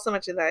 I'll also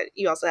mention that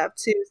you also have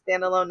 2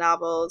 standalone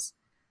novels,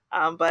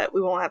 but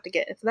we won't have to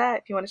get into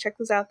that. If you want to check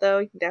those out, though,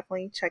 you can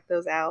definitely check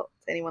those out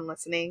to anyone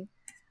listening.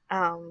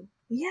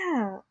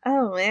 Yeah.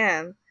 Oh,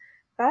 man.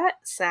 That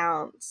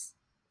sounds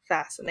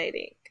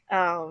fascinating.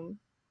 Yeah.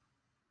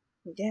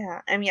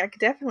 I mean, I could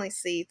definitely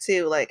see,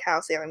 too, like, how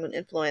Sailor Moon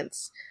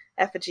influenced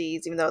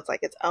effigies, even though it's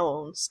like its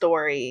own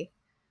story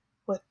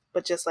with,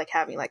 but just like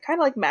having like kind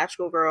of like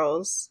magical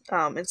girls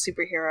and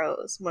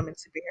superheroes, women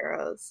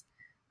superheroes.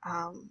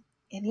 And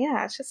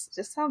yeah, it's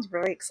just sounds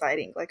really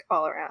exciting, like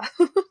all around.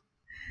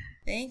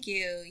 Thank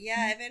you.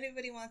 Yeah, if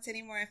anybody wants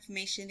any more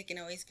information, they can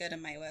always go to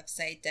my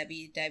website,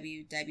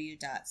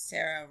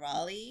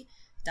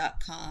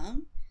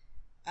 www.sarahraleigh.com.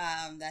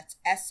 That's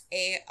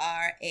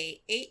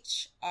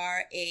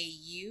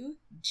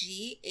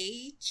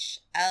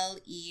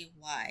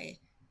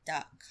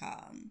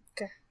SARAHRAUGHLEY.com.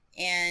 Okay.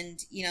 And,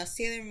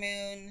 Sailor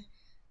Moon,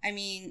 I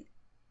mean,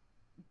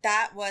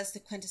 that was the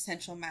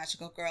quintessential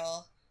magical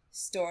girl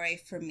story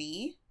for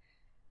me.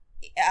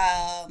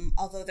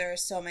 Although there are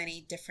so many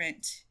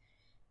different,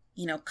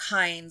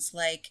 kinds,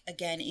 like,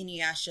 again,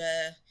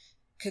 Inuyasha,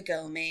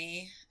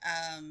 Kagome,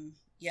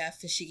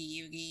 Fushigi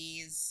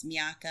Yugi's,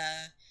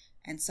 Miyaka,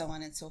 and so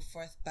on and so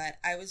forth. But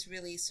I was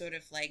really sort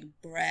of like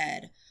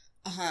bred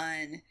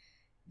on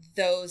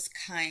those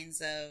kinds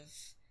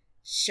of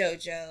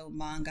shoujo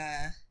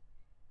manga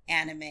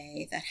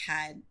anime that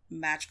had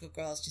magical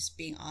girls just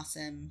being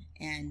awesome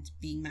and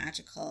being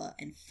magical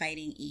and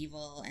fighting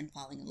evil and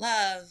falling in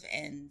love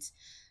and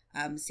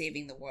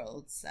saving the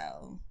world.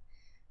 So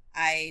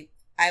I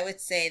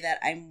would say that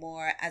I'm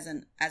more, as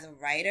a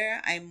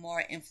writer, I'm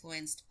more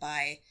influenced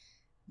by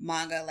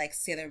manga like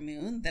Sailor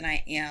Moon than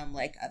I am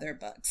like other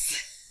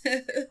books.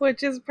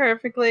 Which is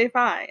perfectly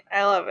fine.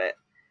 I love it.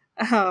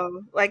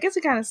 Well, I guess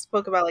we kind of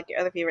spoke about like your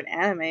other favorite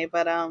anime,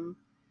 but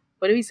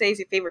what do we say is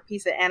your favorite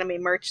piece of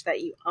anime merch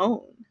that you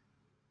own?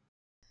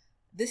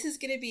 This is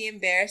gonna be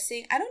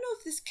embarrassing. I don't know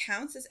if this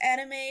counts as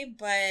anime,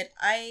 but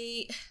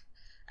I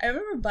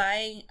remember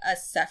buying a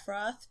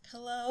Sephiroth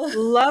pillow.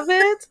 Love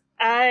it.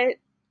 I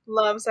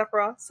love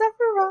Sephiroth.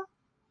 Sephiroth.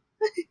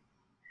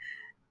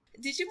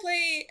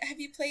 Have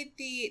you played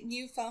the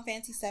new Final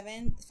Fantasy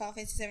VII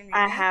remake?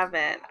 I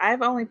haven't.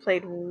 I've only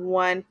played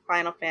one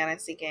Final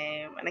Fantasy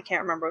game, and I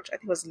can't remember which. I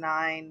think it was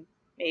 9,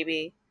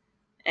 maybe.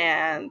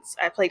 And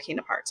I played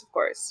Kingdom Hearts, of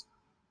course.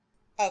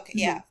 Okay,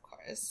 yeah, of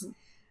course.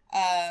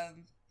 I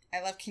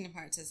love Kingdom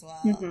Hearts as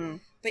well. Mm-hmm.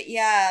 But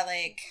yeah,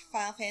 like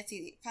Final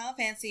Fantasy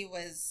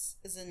is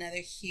another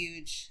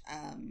huge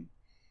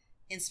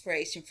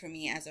inspiration for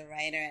me as a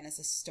writer and as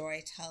a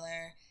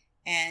storyteller.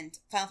 And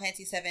Final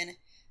Fantasy VII,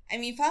 I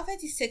mean, Final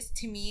Fantasy VI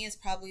to me is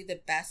probably the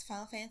best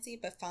Final Fantasy,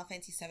 but Final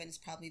Fantasy VII is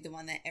probably the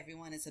one that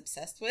everyone is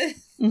obsessed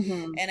with.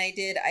 Mm-hmm. And I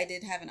did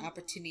have an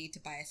opportunity to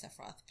buy a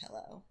Sephiroth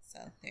pillow, so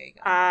there you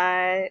go.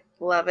 I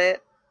love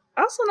it.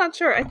 Also, not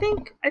sure. I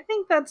think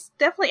that's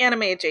definitely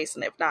anime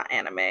adjacent, if not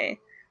anime.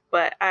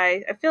 But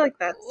I feel like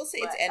that's. We'll say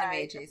it's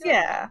anime adjacent.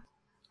 Yeah,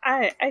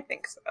 I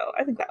think so.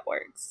 I think that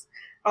works.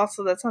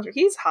 Also, that sounds.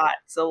 He's hot,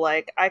 so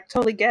like I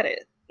totally get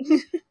it.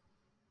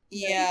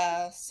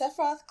 Yeah,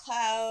 Sephiroth,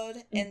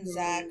 Cloud, and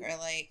Zack are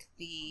like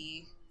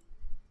the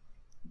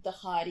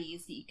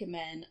hotties, the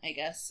ikemen, I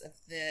guess, of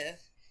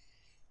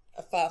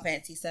Final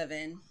Fantasy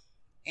VII.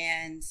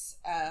 And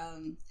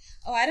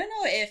I don't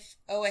know if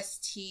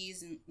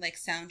OSTs and like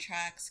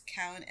soundtracks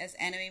count as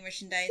anime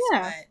merchandise,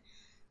 but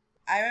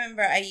I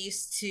remember I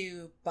used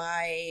to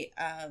buy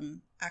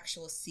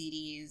actual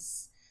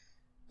CDs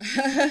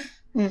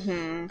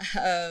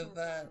of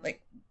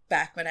like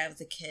back when I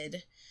was a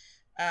kid.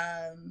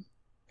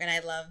 And I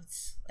loved,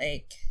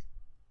 like,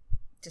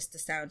 just the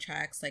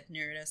soundtracks, like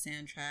Naruto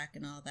soundtrack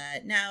and all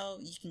that. Now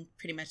you can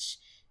pretty much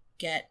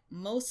get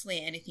mostly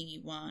anything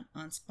you want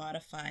on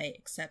Spotify,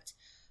 except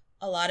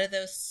a lot of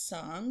those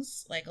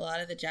songs, like a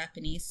lot of the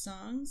Japanese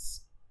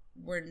songs,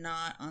 were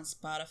not on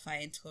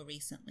Spotify until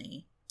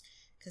recently.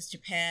 Because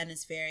Japan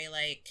is very,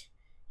 like,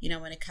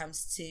 when it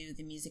comes to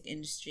the music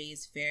industry,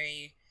 is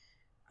very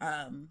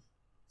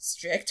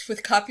strict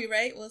with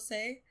copyright, we'll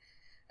say.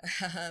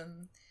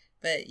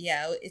 But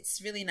yeah, it's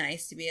really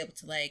nice to be able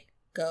to like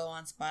go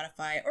on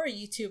Spotify or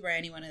YouTube or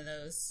any one of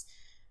those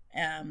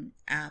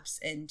apps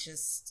and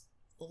just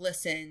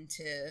listen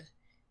to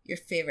your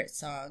favorite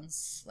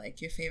songs,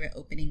 like your favorite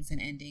openings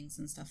and endings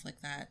and stuff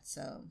like that.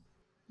 So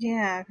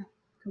yeah,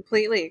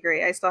 completely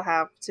agree. I still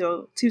have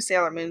two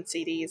Sailor Moon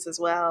CDs as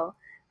well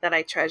that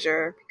I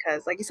treasure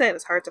because, like you said,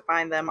 it's hard to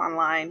find them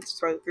online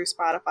through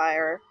Spotify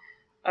or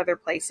other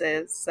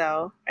places.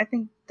 So I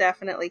think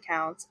definitely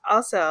counts.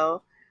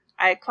 Also,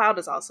 Cloud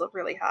is also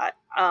really hot.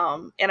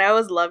 And I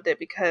always loved it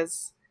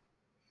because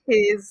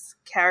his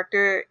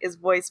character is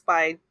voiced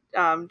by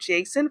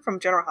Jason from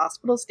General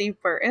Hospital,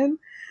 Steve Burton.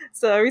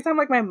 So every time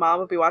like my mom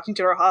would be watching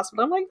General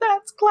Hospital, I'm like,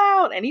 that's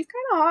Cloud, and he's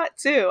kind of hot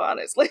too,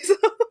 honestly. So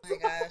Oh my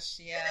gosh,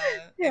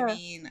 yeah. yeah. I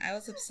mean, I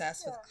was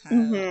obsessed with Cloud.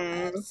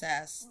 Mm-hmm.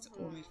 Obsessed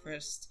when we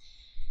first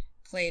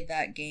played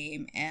that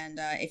game. And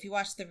if you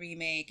watch the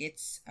remake,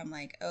 I'm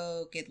like,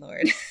 oh, good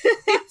lord.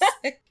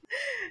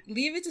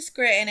 Leave it to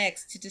Square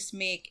Enix to just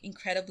make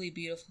incredibly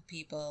beautiful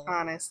people.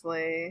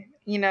 Honestly,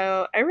 you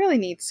know, I really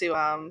need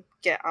to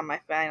get on my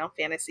Final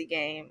Fantasy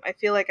game. I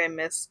feel like I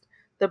missed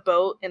the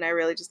boat, and I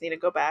really just need to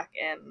go back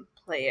and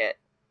play it,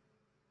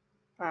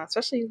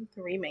 especially with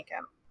the remake.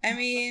 I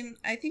mean,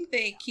 I think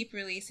they keep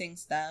releasing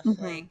stuff.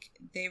 Mm-hmm. Like,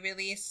 they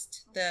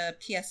released the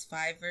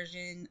PS5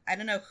 version. I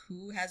don't know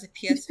who has a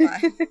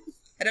PS5.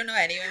 I don't know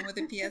anyone with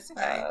a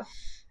PS5.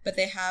 But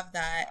they have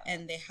that,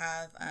 and they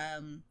have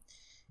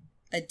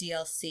a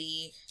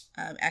DLC,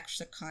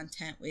 extra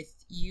content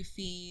with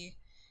Yuffie,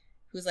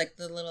 who's like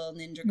the little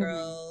ninja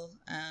girl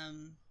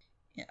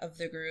of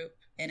the group,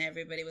 and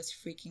everybody was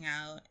freaking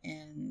out,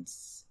 and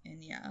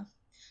yeah.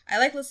 I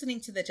like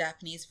listening to the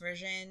Japanese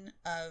version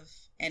of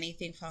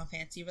anything Final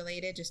Fantasy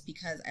related just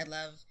because I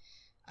love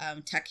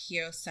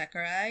Takahiro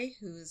Sakurai,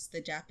 who's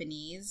the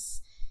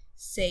Japanese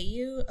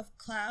seiyuu of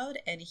Cloud,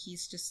 and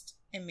he's just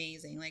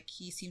amazing. Like,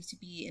 he seems to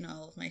be in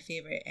all of my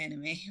favorite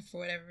anime for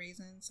whatever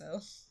reason,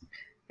 so...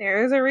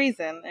 There is a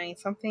reason. I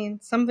mean,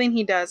 something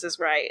he does is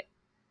right,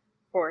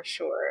 for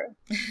sure.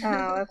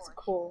 Oh, that's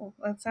cool.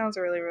 That sounds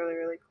really, really,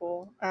 really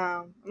cool.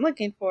 I'm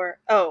looking for.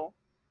 Oh,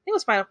 I think it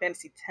was Final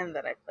Fantasy X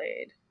that I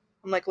played.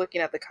 I'm like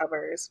looking at the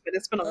covers, but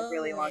it's been a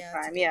really long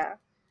time. Yeah,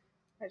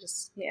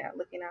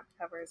 looking at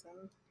the covers,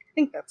 and I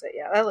think that's it.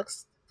 Yeah, that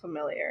looks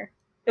familiar.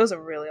 It was a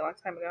really long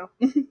time ago.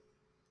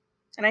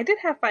 And I did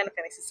have Final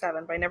Fantasy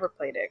VII, but I never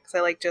played it because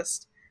I like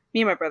just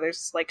me and my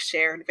brothers like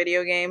shared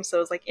video games, so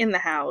it was like in the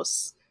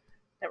house.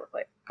 Never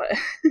played, but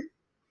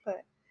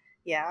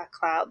yeah,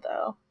 Cloud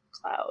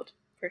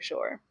for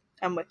sure.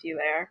 I'm with you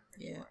there.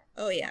 Yeah.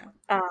 Oh yeah.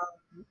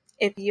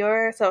 If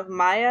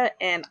Maya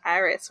and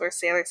Iris were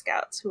Sailor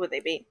Scouts, who would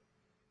they be?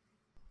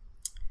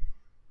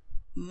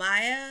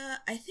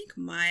 I think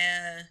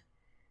Maya.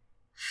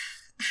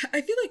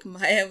 I feel like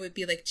Maya would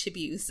be like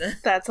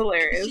Chibiusa. That's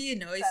hilarious. She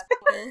annoys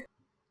people.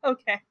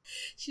 Okay.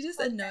 She just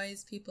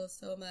annoys people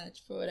so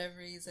much for whatever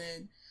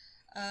reason.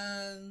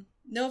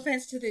 No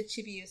offense to the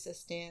Chibiusa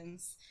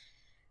stands.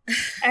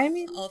 I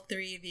mean, all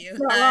three of you.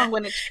 Not wrong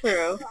when it's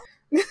true.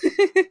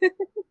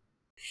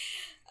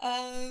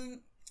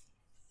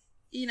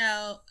 You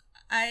know,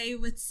 I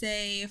would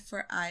say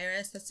for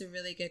Iris, that's a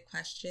really good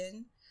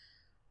question.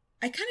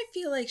 I kind of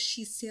feel like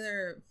she's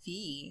Sailor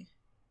V.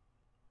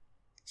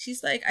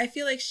 She's like, I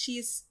feel like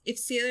if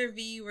Sailor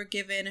V were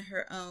given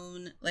her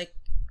own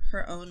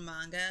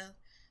manga,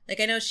 like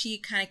I know she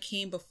kind of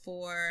came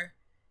before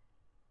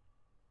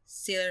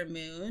Sailor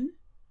Moon,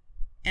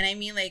 and I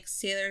mean like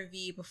Sailor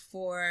V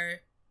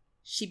before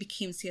she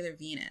became Sailor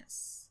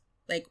Venus,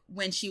 like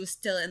when she was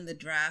still in the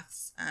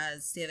drafts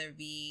as Sailor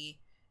V,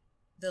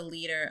 the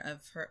leader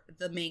of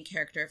the main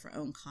character of her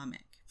own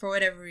comic. For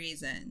whatever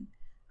reason,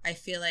 I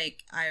feel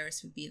like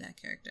Iris would be that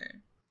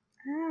character.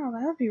 Oh,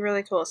 that would be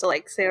really cool. So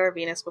like Sailor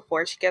Venus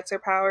before she gets her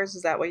powers,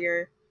 is that what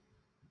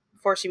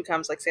before she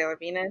becomes like Sailor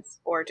Venus,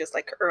 or just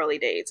like early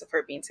days of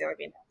her being Sailor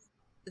Venus?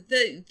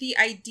 The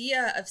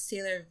idea of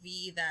Sailor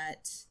V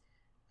that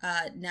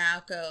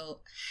Naoko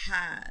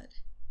had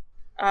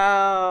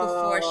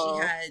before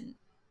she had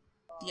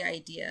the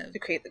idea to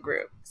create the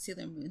group,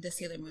 the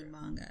Sailor Moon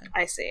manga.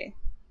 I see.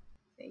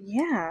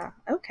 Yeah,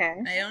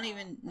 okay. I don't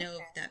even know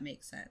if that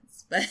makes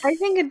sense, but I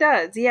think it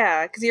does,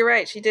 yeah, because you're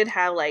right. She did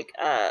have like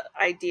a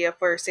idea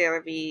for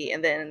Sailor V,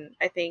 and then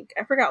I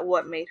forgot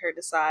what made her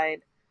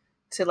decide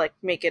to like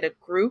make it a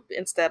group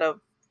instead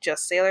of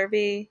just Sailor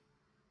V.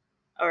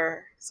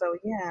 Or so,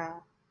 yeah,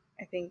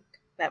 I think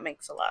that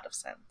makes a lot of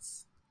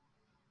sense.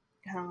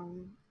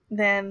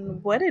 Then,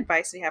 what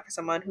advice do you have for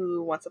someone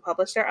who wants to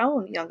publish their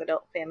own young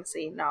adult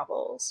fantasy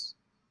novels?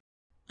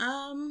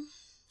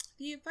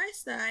 The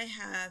advice that I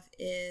have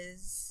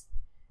is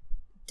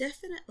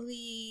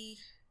definitely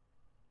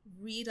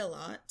read a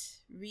lot.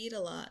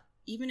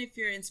 Even if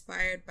you're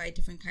inspired by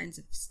different kinds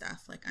of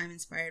stuff. Like I'm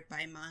inspired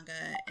by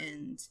manga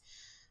and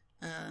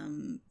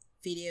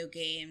video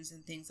games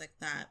and things like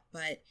that.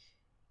 But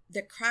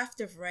the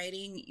craft of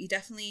writing, you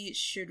definitely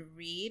should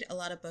read a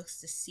lot of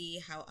books to see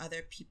how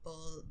other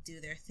people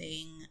do their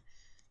thing.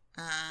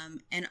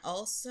 And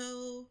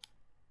also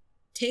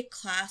take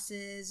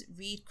classes,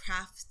 read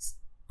craft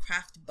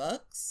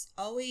books.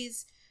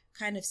 Always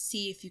kind of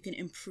see if you can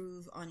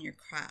improve on your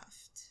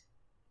craft.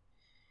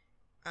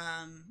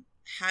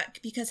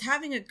 Because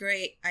having a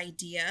great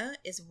idea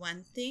is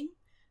one thing,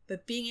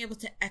 but being able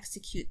to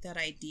execute that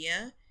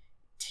idea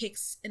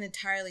takes an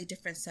entirely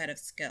different set of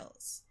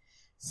skills.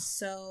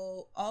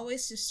 So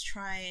always just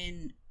try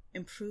and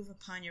improve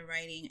upon your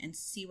writing and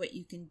see what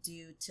you can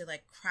do to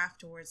like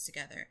craft words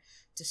together,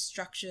 to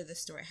structure the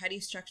story. How do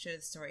you structure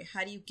the story?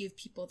 How do you give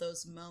people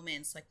those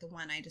moments like the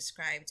one I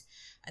described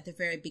at the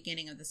very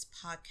beginning of this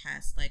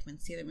podcast, like when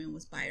Sailor Moon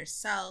was by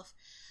herself?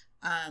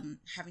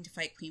 having to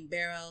fight Queen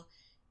Beryl,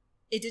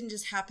 it didn't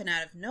just happen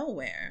out of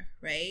nowhere,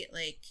 right?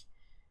 Like,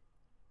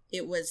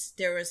 there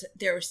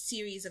were a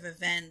series of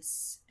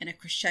events and a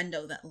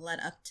crescendo that led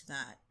up to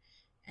that,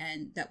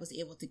 and that was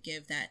able to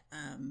give that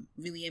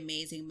really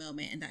amazing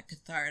moment and that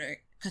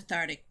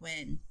cathartic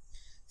win.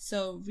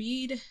 So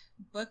read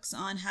books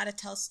on how to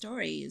tell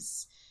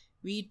stories,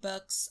 read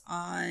books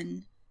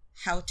on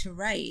how to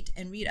write,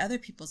 and read other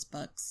people's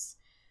books,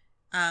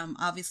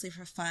 obviously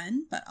for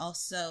fun, but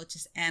also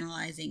just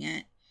analyzing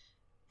it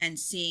and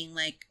seeing,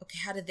 like, okay,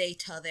 how do they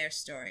tell their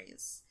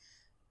stories?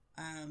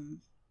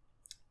 And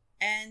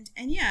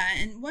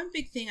one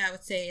big thing I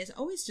would say is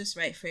always just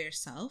write for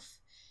yourself.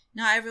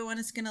 Not everyone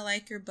is going to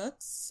like your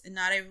books, and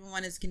not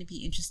everyone is going to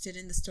be interested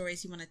in the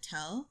stories you want to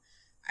tell.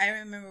 I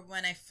remember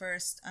when I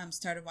first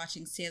started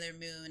watching Sailor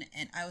Moon,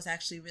 and I was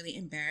actually really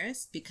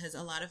embarrassed because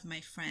a lot of my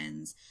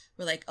friends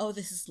were like, oh,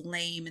 this is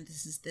lame and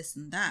this is this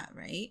and that,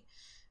 right?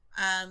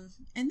 And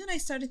then I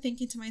started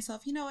thinking to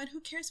myself, you know what, who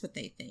cares what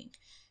they think?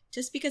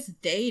 Just because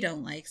they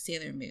don't like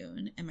Sailor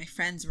Moon and my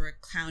friends were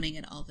clowning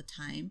it all the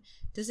time,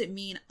 doesn't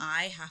mean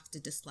I have to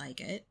dislike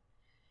it.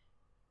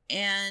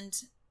 And,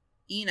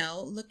 you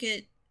know, look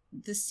at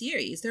the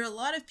series. There are a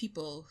lot of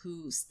people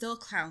who still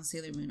clown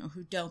Sailor Moon or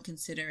who don't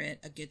consider it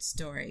a good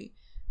story.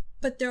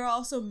 But there are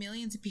also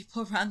millions of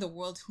people around the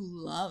world who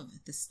love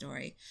the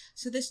story.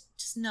 So just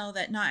know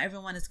that not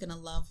everyone is going to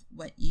love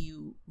what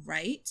you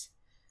write,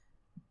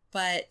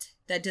 but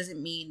that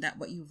doesn't mean that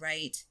what you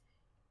write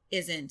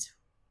isn't,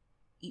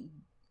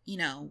 you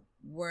know,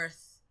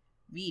 worth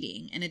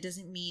reading. And it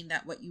doesn't mean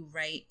that what you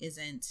write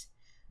isn't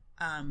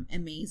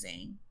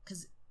amazing,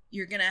 because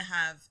you're going to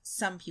have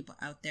some people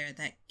out there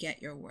that get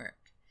your work.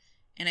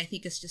 And I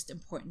think it's just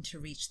important to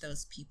reach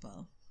those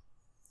people.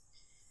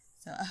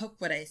 So I hope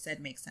what I said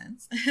makes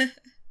sense.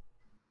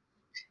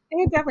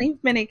 Yeah, definitely.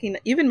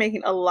 You've been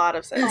making a lot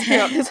of sense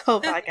throughout this whole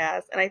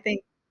podcast. And I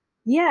think,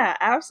 yeah,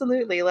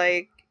 absolutely.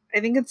 Like, I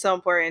think it's so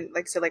important,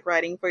 like, so like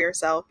writing for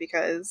yourself,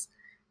 because,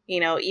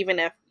 you know, even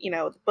if, you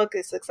know, the book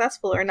is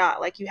successful or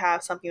not, like, you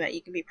have something that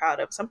you can be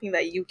proud of, something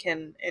that you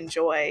can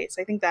enjoy.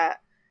 So I think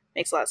that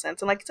makes a lot of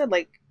sense. And like I said,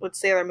 like with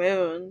Sailor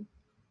Moon,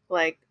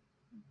 like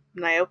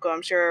Naoko,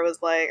 I'm sure,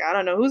 was like, I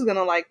don't know who's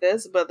gonna like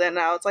this, but then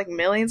now it's like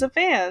millions of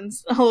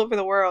fans all over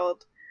the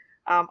world.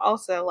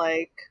 Also,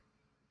 like,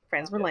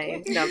 friends were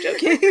lame. No, I'm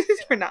joking.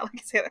 We're not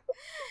like Sailor Moon.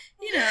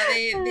 You know,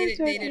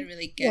 they didn't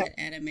really get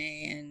anime,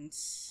 and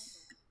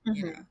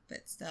you know,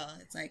 but still,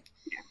 it's like,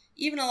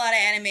 even a lot of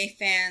anime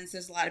fans,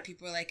 there's a lot of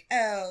people who are like,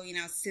 oh, you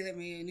know, Sailor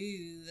Moon,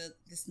 ooh,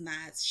 this and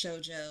that,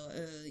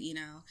 shoujo, you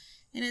know.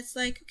 And it's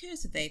like, who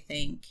cares what they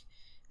think?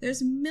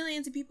 There's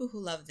millions of people who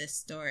love this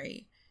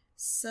story.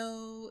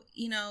 So,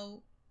 you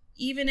know,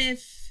 even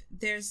if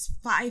there's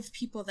 5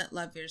 people that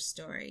love your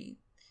story,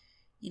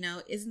 you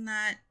know, isn't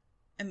that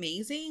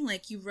amazing?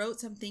 Like, you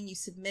wrote something, you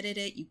submitted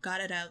it, you got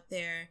it out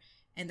there,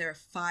 and there are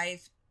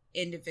 5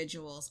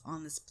 individuals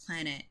on this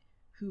planet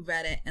who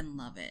read it and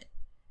love it.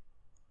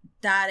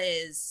 That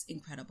is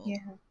incredible.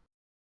 Yeah.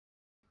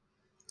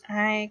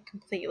 I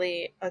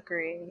completely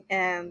agree.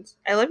 And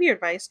I love your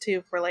advice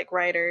too for like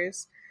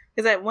writers,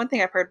 because one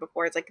thing I've heard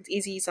before is like it's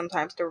easy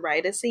sometimes to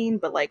write a scene,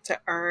 but like to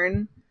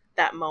earn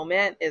that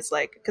moment is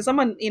like, because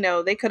someone, you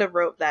know, they could have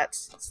wrote that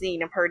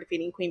scene of her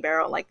defeating Queen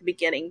Beryl like the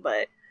beginning,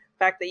 but the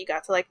fact that you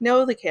got to like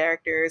know the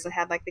characters and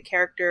had like the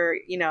character,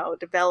 you know,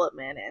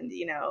 development, and,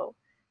 you know,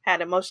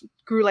 had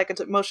grew like an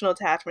emotional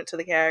attachment to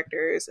the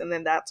characters, and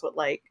then that's what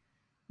like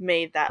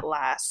made that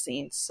last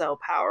scene so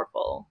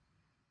powerful.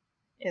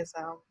 Is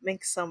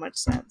makes so much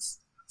sense.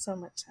 So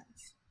much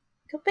sense.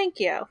 So thank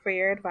you for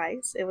your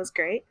advice. It was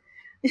great.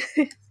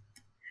 And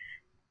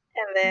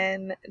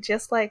then,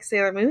 just like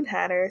Sailor Moon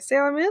had her,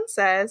 Sailor Moon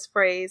says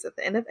phrase at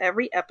the end of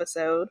every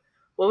episode,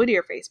 what would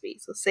your face be?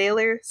 So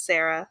Sailor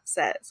Sarah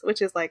says,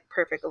 which is like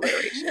perfect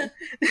alliteration.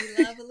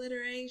 We love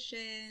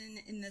alliteration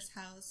in this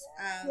house.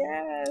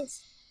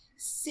 Yes.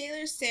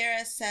 Sailor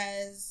Sarah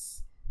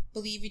says,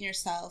 believe in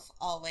yourself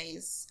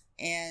always,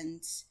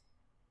 and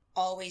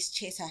always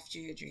chase after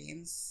your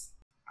dreams.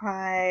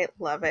 I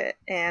love it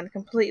and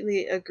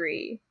completely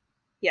agree.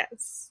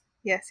 Yes.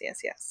 Yes,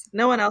 yes, yes.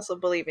 No one else will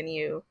believe in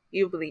you.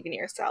 You believe in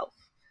yourself.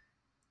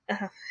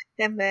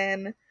 And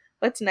then,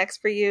 what's next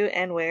for you,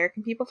 and where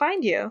can people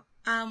find you?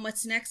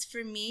 What's next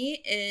for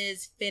me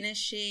is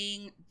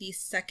finishing the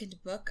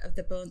 2nd book of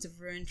the Bones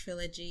of Ruin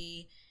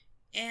trilogy,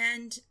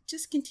 and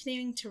just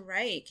continuing to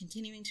write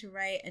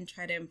and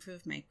try to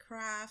improve my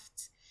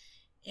craft.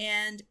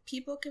 And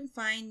people can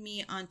find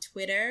me on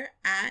Twitter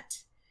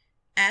at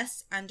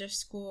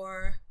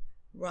S_Raleigh.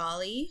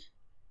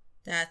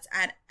 That's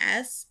at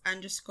S_RAUGHLEY.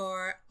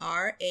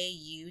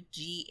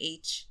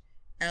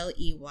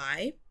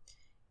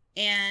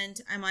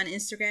 And I'm on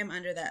Instagram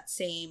under that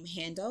same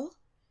handle.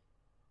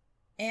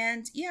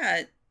 And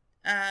yeah,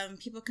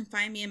 people can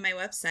find me in my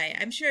website.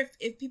 I'm sure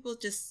if people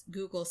just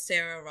Google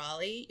Sarah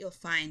Raleigh, you'll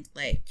find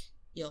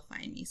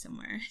me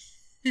somewhere.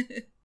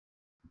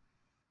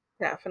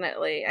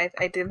 Definitely.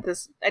 I did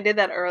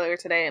that earlier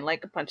today, and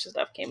like a bunch of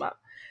stuff came up.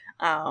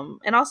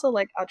 And also,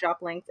 like, I'll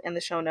drop links in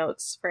the show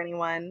notes for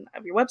anyone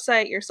of your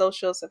website, your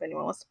socials, if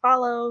anyone wants to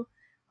follow.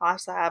 I'll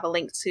also have a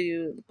link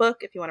to the book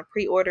if you want to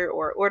pre-order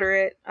or order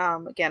it.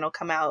 Again, it'll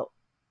come out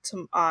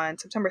on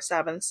September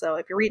 7th. So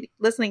if you're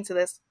listening to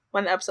this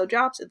when the episode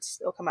drops,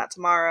 it'll come out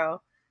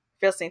tomorrow.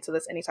 If you're listening to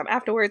this anytime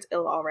afterwards,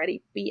 it'll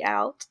already be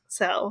out.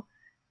 So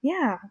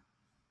yeah,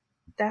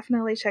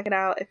 definitely check it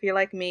out. If you're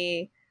like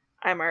me,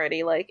 I'm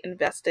already like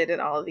invested in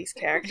all of these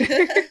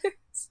characters.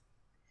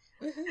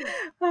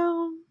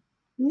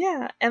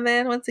 Yeah, and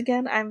then once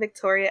again, I'm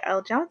Victoria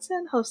L.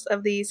 Johnson, host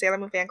of the Sailor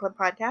Moon Fan Club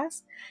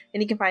podcast,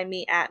 and you can find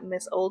me at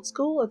Miss Old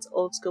School. It's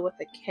Old School with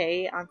a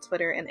K on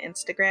Twitter and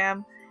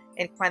Instagram, and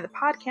you can find the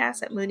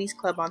podcast at Moonies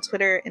Club on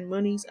Twitter and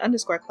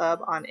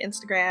Moonies_Club on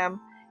Instagram,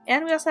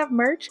 and we also have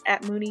merch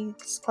at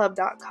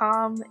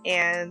mooniesclub.com,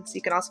 and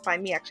you can also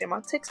find me, actually, I'm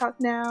on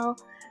TikTok now,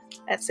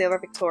 at Sailor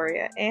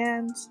Victoria,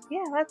 and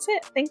yeah, that's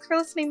it. Thanks for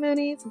listening,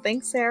 Moonies, and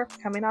thanks, Sarah, for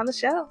coming on the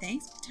show.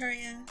 Thanks,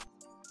 Victoria.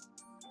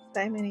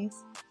 Bye, Moonies.